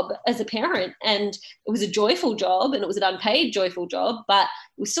job as a parent, and it was a joyful job, and it was an unpaid joyful job, but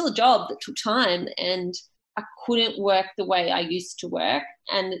it was still a job that took time, and I couldn't work the way I used to work.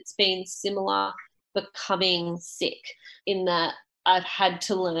 And it's been similar becoming sick, in that I've had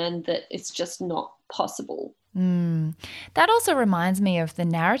to learn that it's just not possible. That also reminds me of the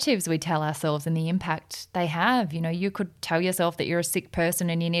narratives we tell ourselves and the impact they have. You know, you could tell yourself that you're a sick person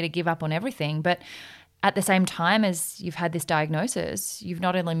and you need to give up on everything, but at the same time as you've had this diagnosis, you've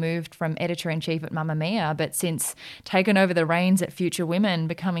not only moved from editor-in-chief at Mamamia, but since taken over the reins at Future Women,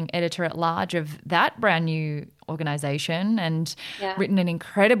 becoming editor-at-large of that brand new organisation, and written an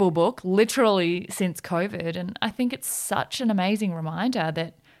incredible book literally since COVID. And I think it's such an amazing reminder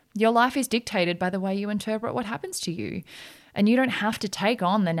that your life is dictated by the way you interpret what happens to you. And you don't have to take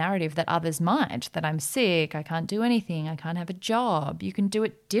on the narrative that others might, that I'm sick, I can't do anything, I can't have a job. You can do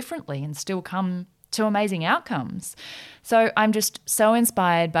it differently and still come to amazing outcomes. So I'm just so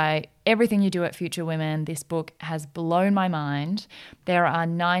inspired by everything you do at Future Women. This book has blown my mind. There are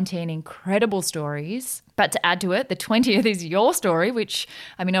 19 incredible stories, but to add to it, the 20th is your story, which,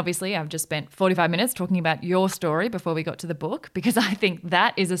 I mean, obviously I've just spent 45 minutes talking about your story before we got to the book, because I think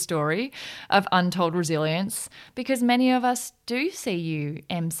that is a story of untold resilience, because many of us do see you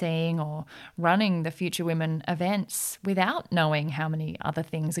emceeing or running the Future Women events without knowing how many other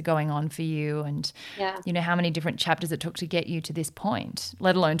things are going on for you, and you know, how many different chapters it took to get you to this point,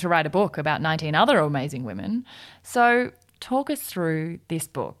 let alone to write a book about 19 other amazing women. So talk us through this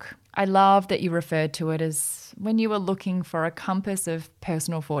book. I love that you referred to it as when you were looking for a compass of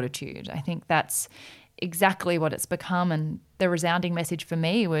personal fortitude. I think that's exactly what it's become. And the resounding message for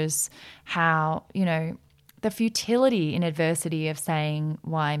me was how, the futility in adversity of saying,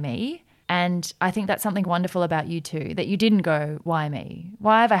 why me? And I think that's something wonderful about you too, that you didn't go, why me?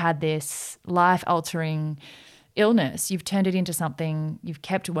 Why have I had this life-altering illness? You've turned it into something, you've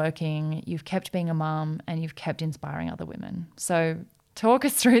kept working, you've kept being a mum, and you've kept inspiring other women. So talk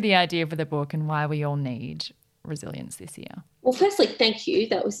us through the idea for the book and why we all need resilience this year. Well, firstly, thank you.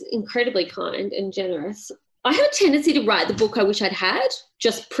 That was incredibly kind and generous. I have a tendency to write the book I wish I'd had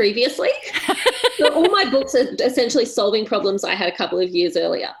just previously. So all my books are essentially solving problems I had a couple of years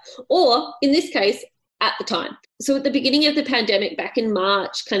earlier, or in this case, at the time. So at the beginning of the pandemic, back in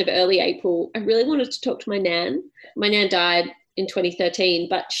March, kind of early April, I really wanted to talk to my nan. My nan died in 2013,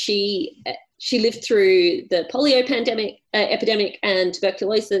 but she lived through the polio epidemic and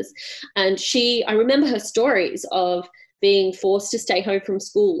tuberculosis. And I remember her stories of being forced to stay home from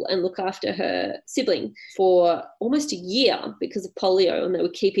school and look after her sibling for almost a year because of polio. And they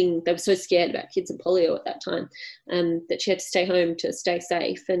were so scared about kids and polio at that time that she had to stay home to stay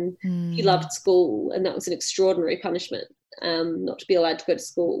safe. And she loved school, and that was an extraordinary punishment, not to be allowed to go to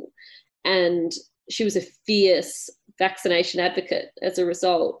school. And she was a fierce vaccination advocate as a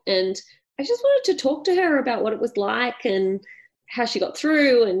result. And I just wanted to talk to her about what it was like and how she got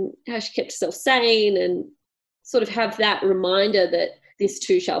through and how she kept herself sane, and sort of have that reminder that this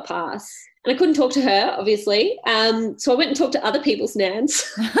too shall pass. And I couldn't talk to her, obviously. So I went and talked to other people's nans.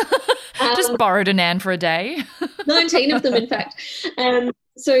 Just borrowed a nan for a day. 19 of them, in fact.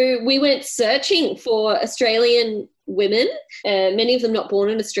 So we went searching for Australian women, many of them not born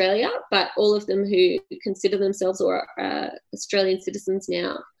in Australia, but all of them who consider themselves or are Australian citizens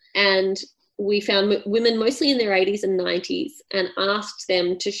now. And we found women mostly in their 80s and 90s and asked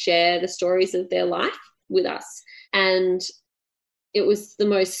them to share the stories of their life with us. And it was the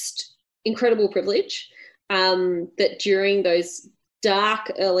most incredible privilege that during those dark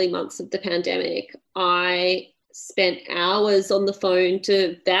early months of the pandemic, I spent hours on the phone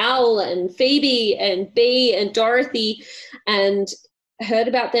to Val and Phoebe and Bea and Dorothy and heard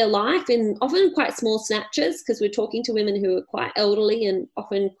about their life in often quite small snatches, because we're talking to women who are quite elderly and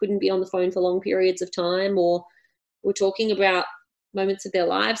often couldn't be on the phone for long periods of time, or we're talking about moments of their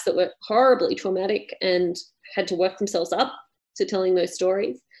lives that were horribly traumatic and had to work themselves up to telling those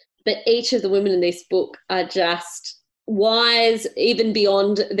stories. But each of the women in this book are just wise, even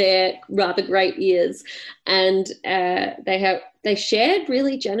beyond their rather great years. And they shared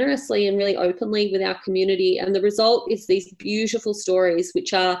really generously and really openly with our community. And the result is these beautiful stories,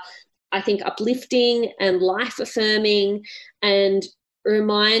 which are, I think, uplifting and life-affirming, and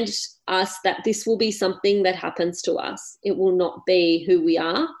remind us that this will be something that happens to us. It will not be who we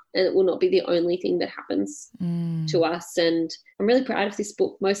are, and it will not be the only thing that happens to us. And I'm really proud of this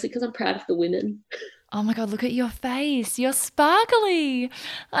book, mostly because I'm proud of the women. Oh my God, look at your face. You're sparkly.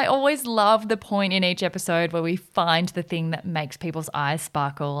 I always love the point in each episode where we find the thing that makes people's eyes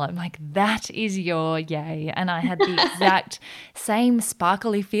sparkle. I'm like, that is your yay. And I had the exact same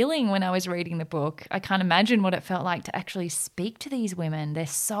sparkly feeling when I was reading the book. I can't imagine what it felt like to actually speak to these women. They're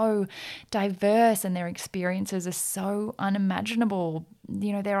so diverse and their experiences are so unimaginable.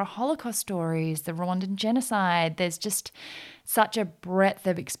 There are Holocaust stories, the Rwandan genocide. There's just such a breadth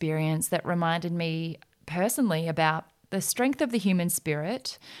of experience that reminded me personally about the strength of the human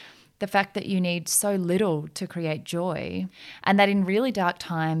spirit, the fact that you need so little to create joy, and that in really dark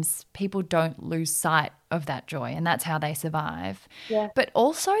times, people don't lose sight of that joy, and that's how they survive. Yeah. But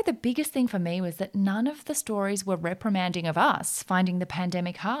also the biggest thing for me was that none of the stories were reprimanding of us finding the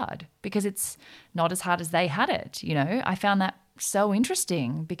pandemic hard, because it's not as hard as they had it. I found that so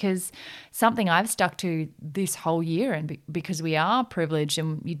interesting, because something I've stuck to this whole year, and because we are privileged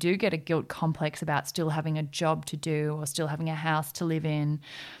and you do get a guilt complex about still having a job to do or still having a house to live in,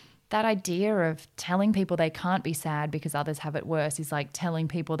 that idea of telling people they can't be sad because others have it worse is like telling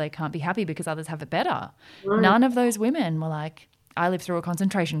people they can't be happy because others have it better. Right. None of those women were like, I lived through a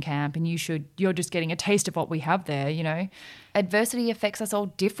concentration camp and you're just getting a taste of what we have there, Adversity affects us all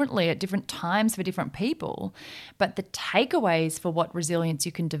differently at different times for different people, but the takeaways for what resilience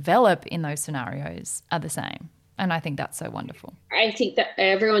you can develop in those scenarios are the same. And I think that's so wonderful. I think that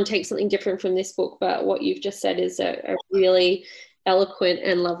everyone takes something different from this book, but what you've just said is a really eloquent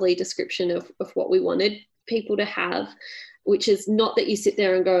and lovely description of what we wanted people to have, which is not that you sit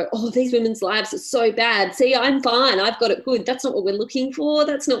there and go, oh, these women's lives are so bad. See, I'm fine. I've got it good. That's not what we're looking for.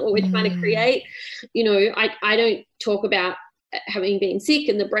 That's not what we're trying to create. I don't talk about having been sick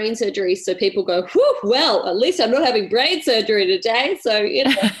and the brain surgery. So people go, whew, well, at least I'm not having brain surgery today. So,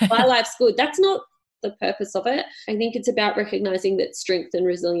 my life's good. That's not the purpose of it. I think it's about recognizing that strength and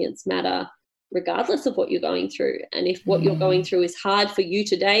resilience matter regardless of what you're going through. And if what you're going through is hard for you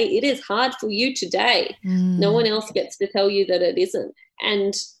today, it is hard for you today. No one else gets to tell you that it isn't.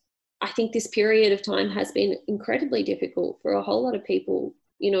 And I think this period of time has been incredibly difficult for a whole lot of people.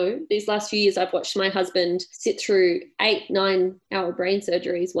 These last few years, I've watched my husband sit through 8-9 hour brain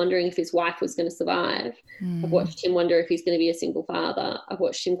surgeries, wondering if his wife was going to survive. I've watched him wonder if he's going to be a single father. I've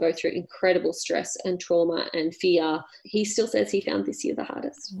watched him go through incredible stress and trauma and fear. He still says he found this year the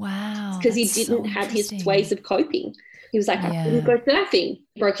hardest. Wow. Because he didn't have his ways of coping. He was like, I couldn't go surfing.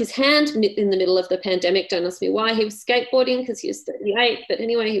 He broke his hand in the middle of the pandemic. Don't ask me why. He was skateboarding because he was 38. But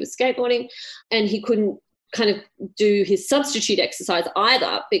anyway, he was skateboarding and he couldn't kind of do his substitute exercise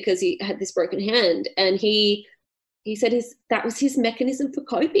either because he had this broken hand. And he said that was his mechanism for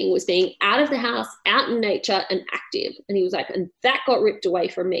coping, was being out of the house, out in nature and active. And he was like, and that got ripped away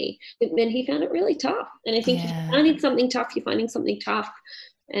from me. And then he found it really tough. And I think if you're finding something tough, you're finding something tough.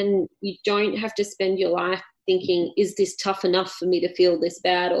 And you don't have to spend your life thinking, is this tough enough for me to feel this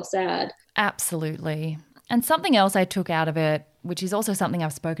bad or sad? Absolutely. And something else I took out of it, which is also something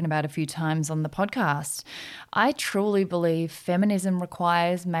I've spoken about a few times on the podcast, I truly believe feminism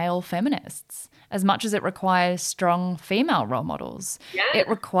requires male feminists as much as it requires strong female role models. Yeah. It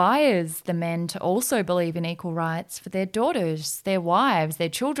requires the men to also believe in equal rights for their daughters, their wives, their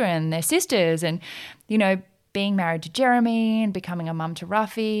children, their sisters, and, being married to Jeremy and becoming a mum to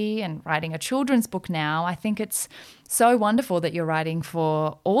Ruffy and writing a children's book now. I think it's so wonderful that you're writing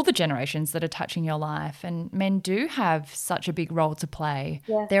for all the generations that are touching your life, and men do have such a big role to play.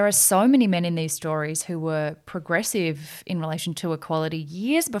 Yeah. There are so many men in these stories who were progressive in relation to equality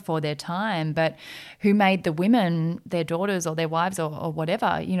years before their time, but who made the women, their daughters or their wives or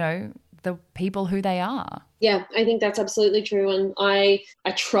whatever, the people who they are. Yeah, I think that's absolutely true. And I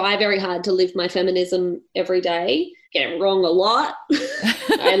try very hard to live my feminism every day. Get it wrong a lot.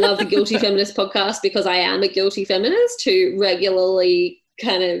 I love the Guilty Feminist podcast because I am a guilty feminist who regularly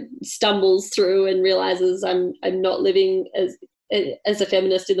kind of stumbles through and realizes I'm not living as a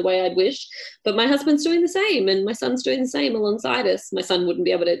feminist in the way I'd wish. But my husband's doing the same and my son's doing the same alongside us. My son wouldn't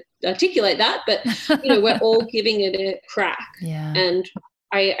be able to articulate that, but we're all giving it a crack. Yeah. And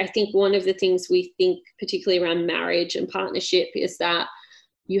I think one of the things we think, particularly around marriage and partnership, is that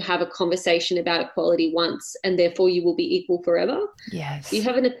you have a conversation about equality once and therefore you will be equal forever. Yes. You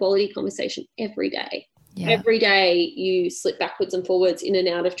have an equality conversation every day. Yeah. Every day you slip backwards and forwards in and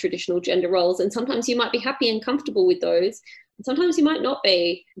out of traditional gender roles. And sometimes you might be happy and comfortable with those. And sometimes you might not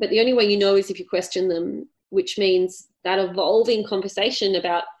be. But the only way you know is if you question them, which means that evolving conversation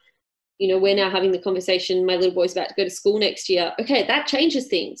about, we're now having the conversation, my little boy's about to go to school next year. Okay, that changes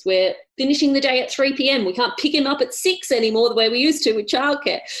things. We're finishing the day at 3 p.m. We can't pick him up at 6 anymore the way we used to with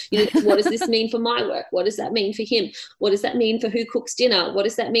childcare. What does this mean for my work? What does that mean for him? What does that mean for who cooks dinner? What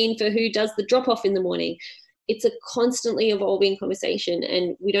does that mean for who does the drop-off in the morning? It's a constantly evolving conversation,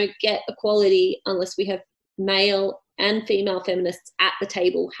 and we don't get equality unless we have male and female feminists at the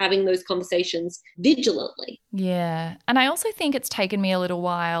table having those conversations vigilantly. Yeah. And I also think it's taken me a little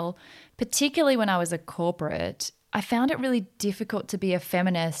while, particularly when I was a corporate. I found it really difficult to be a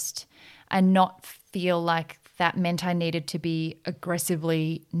feminist and not feel like that meant I needed to be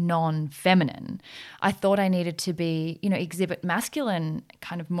aggressively non-feminine. I thought I needed to be, exhibit masculine,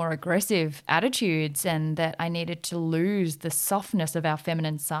 kind of more aggressive attitudes, and that I needed to lose the softness of our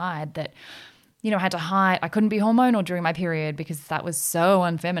feminine side that, I had to hide. I couldn't be hormonal during my period because that was so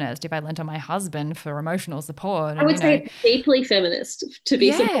unfeminist if I lent on my husband for emotional support. I would say it's deeply feminist to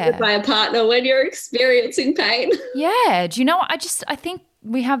be supported by a partner when you're experiencing pain. Yeah. Do you know, I think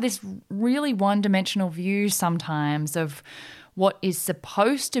we have this really one-dimensional view sometimes of what is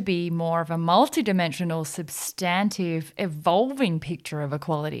supposed to be more of a multidimensional, substantive, evolving picture of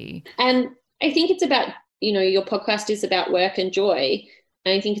equality. And I think it's about, your podcast is about work and joy.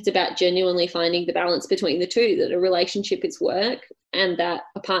 And I think it's about genuinely finding the balance between the two, that a relationship is work and that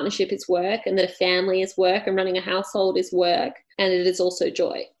a partnership is work and that a family is work and running a household is work. And it is also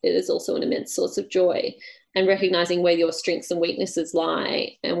joy. It is also an immense source of joy. And recognizing where your strengths and weaknesses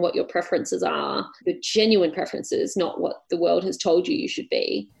lie and what your preferences are, your genuine preferences, not what the world has told you should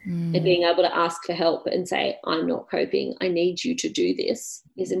be. And being able to ask for help and say, I'm not coping, I need you to do this,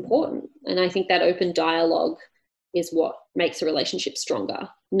 is important. And I think that open dialogue is what makes a relationship stronger,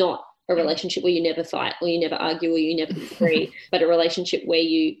 not a relationship where you never fight or you never argue or you never disagree, but a relationship where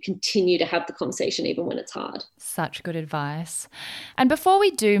you continue to have the conversation even when it's hard. Such good advice. And before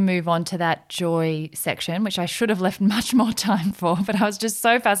we do move on to that joy section, which I should have left much more time for, but I was just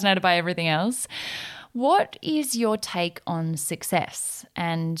so fascinated by everything else, what is your take on success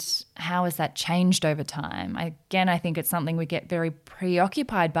and how has that changed over time? Again, I think it's something we get very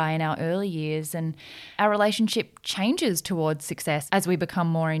preoccupied by in our early years, and our relationship changes towards success as we become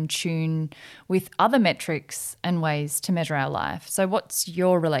more in tune with other metrics and ways to measure our life. So what's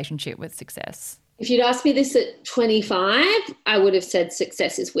your relationship with success? If you'd asked me this at 25, I would have said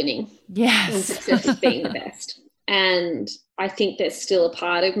success is winning. Yes. And success is being the best. And I think there's still a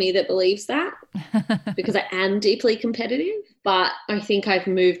part of me that believes that because I am deeply competitive, but I think I've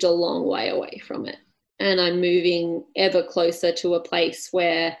moved a long way away from it. And I'm moving ever closer to a place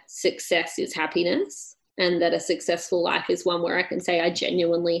where success is happiness, and that a successful life is one where I can say I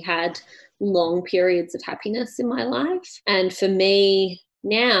genuinely had long periods of happiness in my life. And for me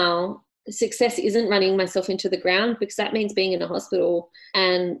now, success isn't running myself into the ground, because that means being in a hospital,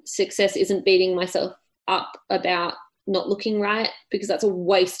 and success isn't beating myself up about not looking right, because that's a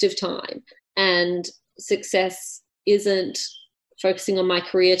waste of time. And success isn't focusing on my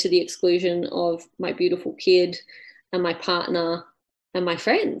career to the exclusion of my beautiful kid and my partner and my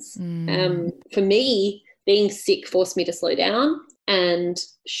friends. For me, being sick forced me to slow down and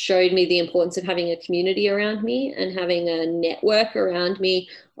showed me the importance of having a community around me and having a network around me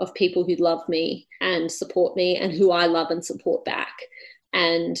of people who love me and support me and who I love and support back.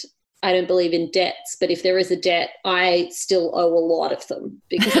 And I don't believe in debts, but if there is a debt, I still owe a lot of them,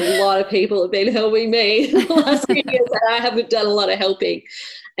 because a lot of people have been helping me in the last few years and I haven't done a lot of helping.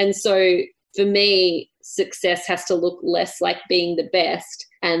 And so for me, success has to look less like being the best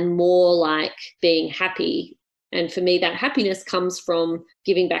and more like being happy. And for me, that happiness comes from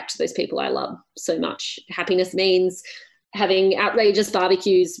giving back to those people I love so much. Happiness means having outrageous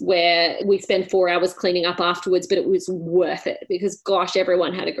barbecues where we spend 4 hours cleaning up afterwards, but it was worth it because, gosh,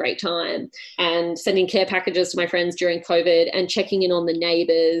 everyone had a great time. And sending care packages to my friends during COVID and checking in on the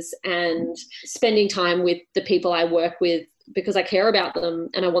neighbours and spending time with the people I work with because I care about them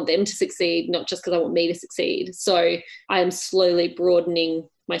and I want them to succeed, not just because I want me to succeed. So I am slowly broadening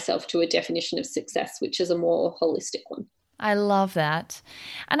myself to a definition of success, which is a more holistic one. I love that.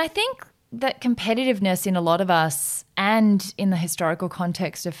 And I think that competitiveness in a lot of us, and in the historical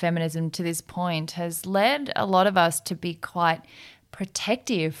context of feminism to this point, has led a lot of us to be quite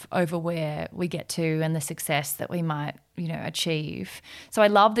protective over where we get to and the success that we might, achieve. So I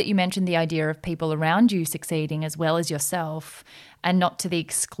love that you mentioned the idea of people around you succeeding as well as yourself, and not to the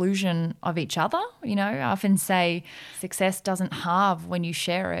exclusion of each other. I often say success doesn't halve when you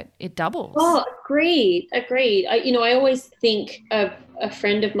share it, it doubles. Oh, agreed. I always think of a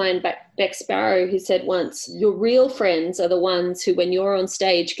friend of mine, Beck Sparrow, who said once, your real friends are the ones who, when you're on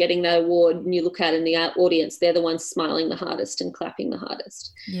stage getting that award and you look out in the audience, they're the ones smiling the hardest and clapping the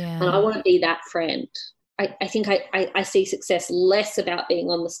hardest. Yeah. And I want to be that friend. I think I see success less about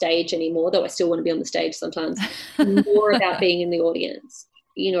being on the stage anymore, though I still want to be on the stage sometimes, more about being in the audience.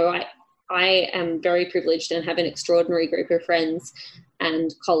 I am very privileged and have an extraordinary group of friends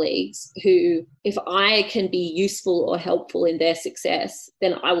and colleagues who, if I can be useful or helpful in their success,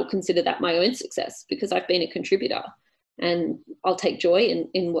 then I will consider that my own success, because I've been a contributor and I'll take joy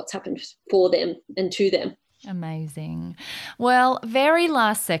in what's happened for them and to them. Amazing. Well, very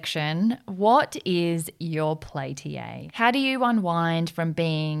last section, what is your play TA? How do you unwind from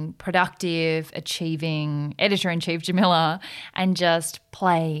being productive, achieving editor-in-chief Jamila, and just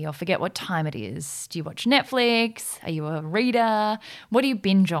play or forget what time it is? Do you watch Netflix? Are you a reader? What do you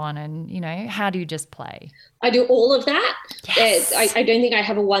binge on? And, how do you just play? I do all of that. Yes. I don't think I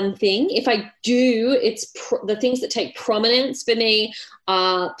have a one thing. If I do, it's the things that take prominence for me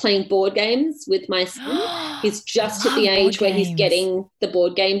are playing board games with my son. He's just at the age where he's getting the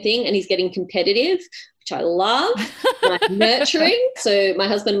board game thing and he's getting competitive, which I love. And I'm nurturing. So my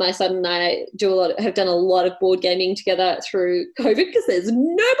husband, my son and I have done a lot of board gaming together through COVID because there's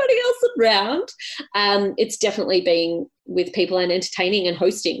nobody else around. It's definitely being with people and entertaining and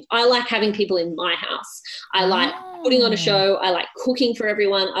hosting. I like having people in my house. I like putting on a show. I like cooking for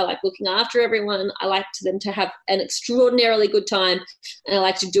everyone. I like looking after everyone. I like them to have an extraordinarily good time, and I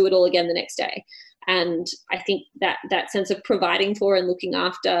like to do it all again the next day. And I think that sense of providing for and looking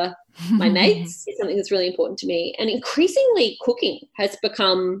after my mates is something that's really important to me. And increasingly cooking has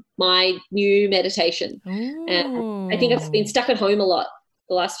become my new meditation. And I think I've been stuck at home a lot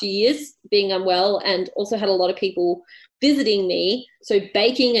the last few years, being unwell, and also had a lot of people visiting me. So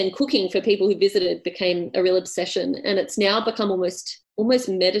baking and cooking for people who visited became a real obsession. And it's now become almost almost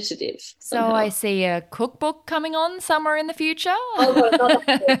meditative. So somehow. I see a cookbook coming on somewhere in the future. Oh, God,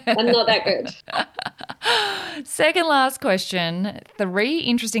 I'm not that good. Second last question. 3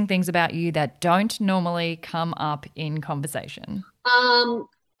 interesting things about you that don't normally come up in conversation.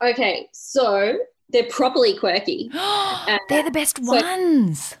 Okay, so they're properly quirky. They're the best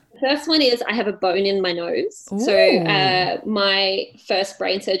ones. First one is I have a bone in my nose. Ooh. So my first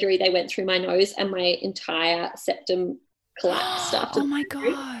brain surgery, they went through my nose and my entire septum collapsed after. Oh my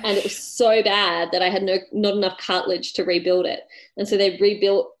surgery. gosh. And it was so bad that I had not enough cartilage to rebuild it. And so they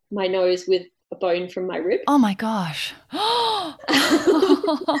rebuilt my nose with a bone from my rib. Oh my gosh.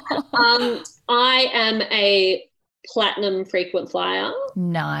 I am a platinum frequent flyer.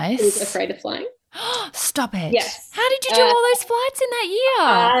 Nice. Who's afraid of flying. Stop it. Yes. How did you do all those flights in that year?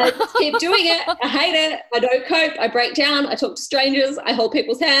 I keep doing it. I hate it. I don't cope. I break down. I talk to strangers. I hold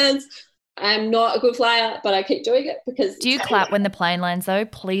people's hands. I'm not a good flyer, but I keep doing it because... Do you clap when the plane lands though?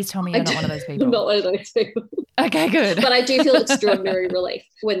 Please tell me you're not one of those people. I'm not one of those people. Okay, good. But I do feel extraordinary relief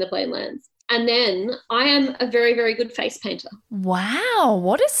when the plane lands. And then I am a very, very good face painter. Wow,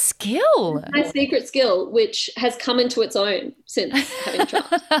 what a skill. My secret skill, which has come into its own since having a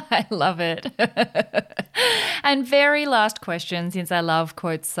child. I love it. And very last question, since I love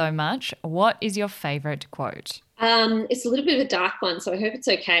quotes so much, what is your favourite quote? It's a little bit of a dark one, so I hope it's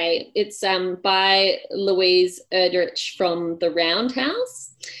okay. It's by Louise Erdrich from The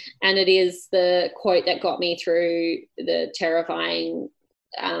Roundhouse, and it is the quote that got me through the terrifying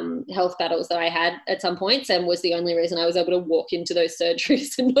health battles that I had at some points, and was the only reason I was able to walk into those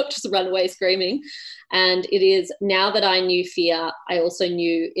surgeries and not just run away screaming. And it is, now that I knew fear, I also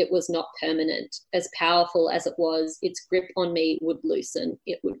knew it was not permanent. As powerful as it was, its grip on me would loosen,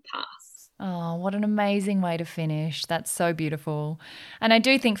 it would pass. Oh, what an amazing way to finish. That's so beautiful. And I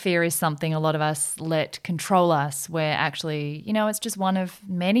do think fear is something a lot of us let control us, where actually, you know, it's just one of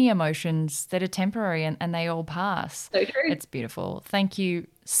many emotions that are temporary and they all pass. So true. It's beautiful. Thank you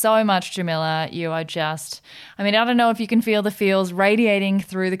so much, Jamila. You are just, I mean, I don't know if you can feel the feels radiating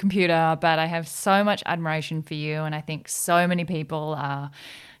through the computer, but I have so much admiration for you. And I think so many people are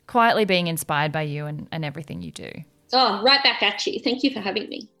quietly being inspired by you and everything you do. Oh, right back at you. Thank you for having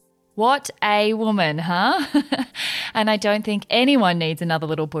me. What a woman, huh? And I don't think anyone needs another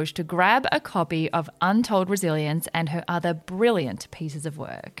little push to grab a copy of Untold Resilience and her other brilliant pieces of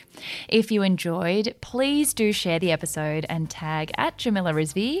work. If you enjoyed, please do share the episode and tag at Jamila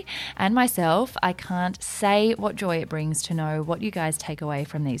Rizvi and myself. I can't say what joy it brings to know what you guys take away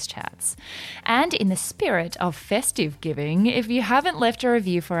from these chats. And in the spirit of festive giving, if you haven't left a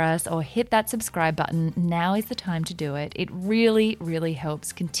review for us or hit that subscribe button, now is the time to do it. It really, really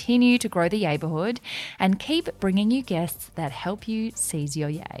helps continue to grow the Yayborhood and keep bringing you guests that help you seize your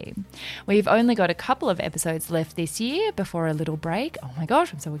yay. We've only got a couple of episodes left this year before a little break. Oh my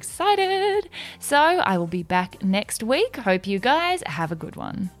gosh, I'm so excited. So I will be back next week. Hope you guys have a good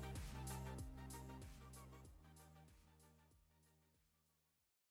one.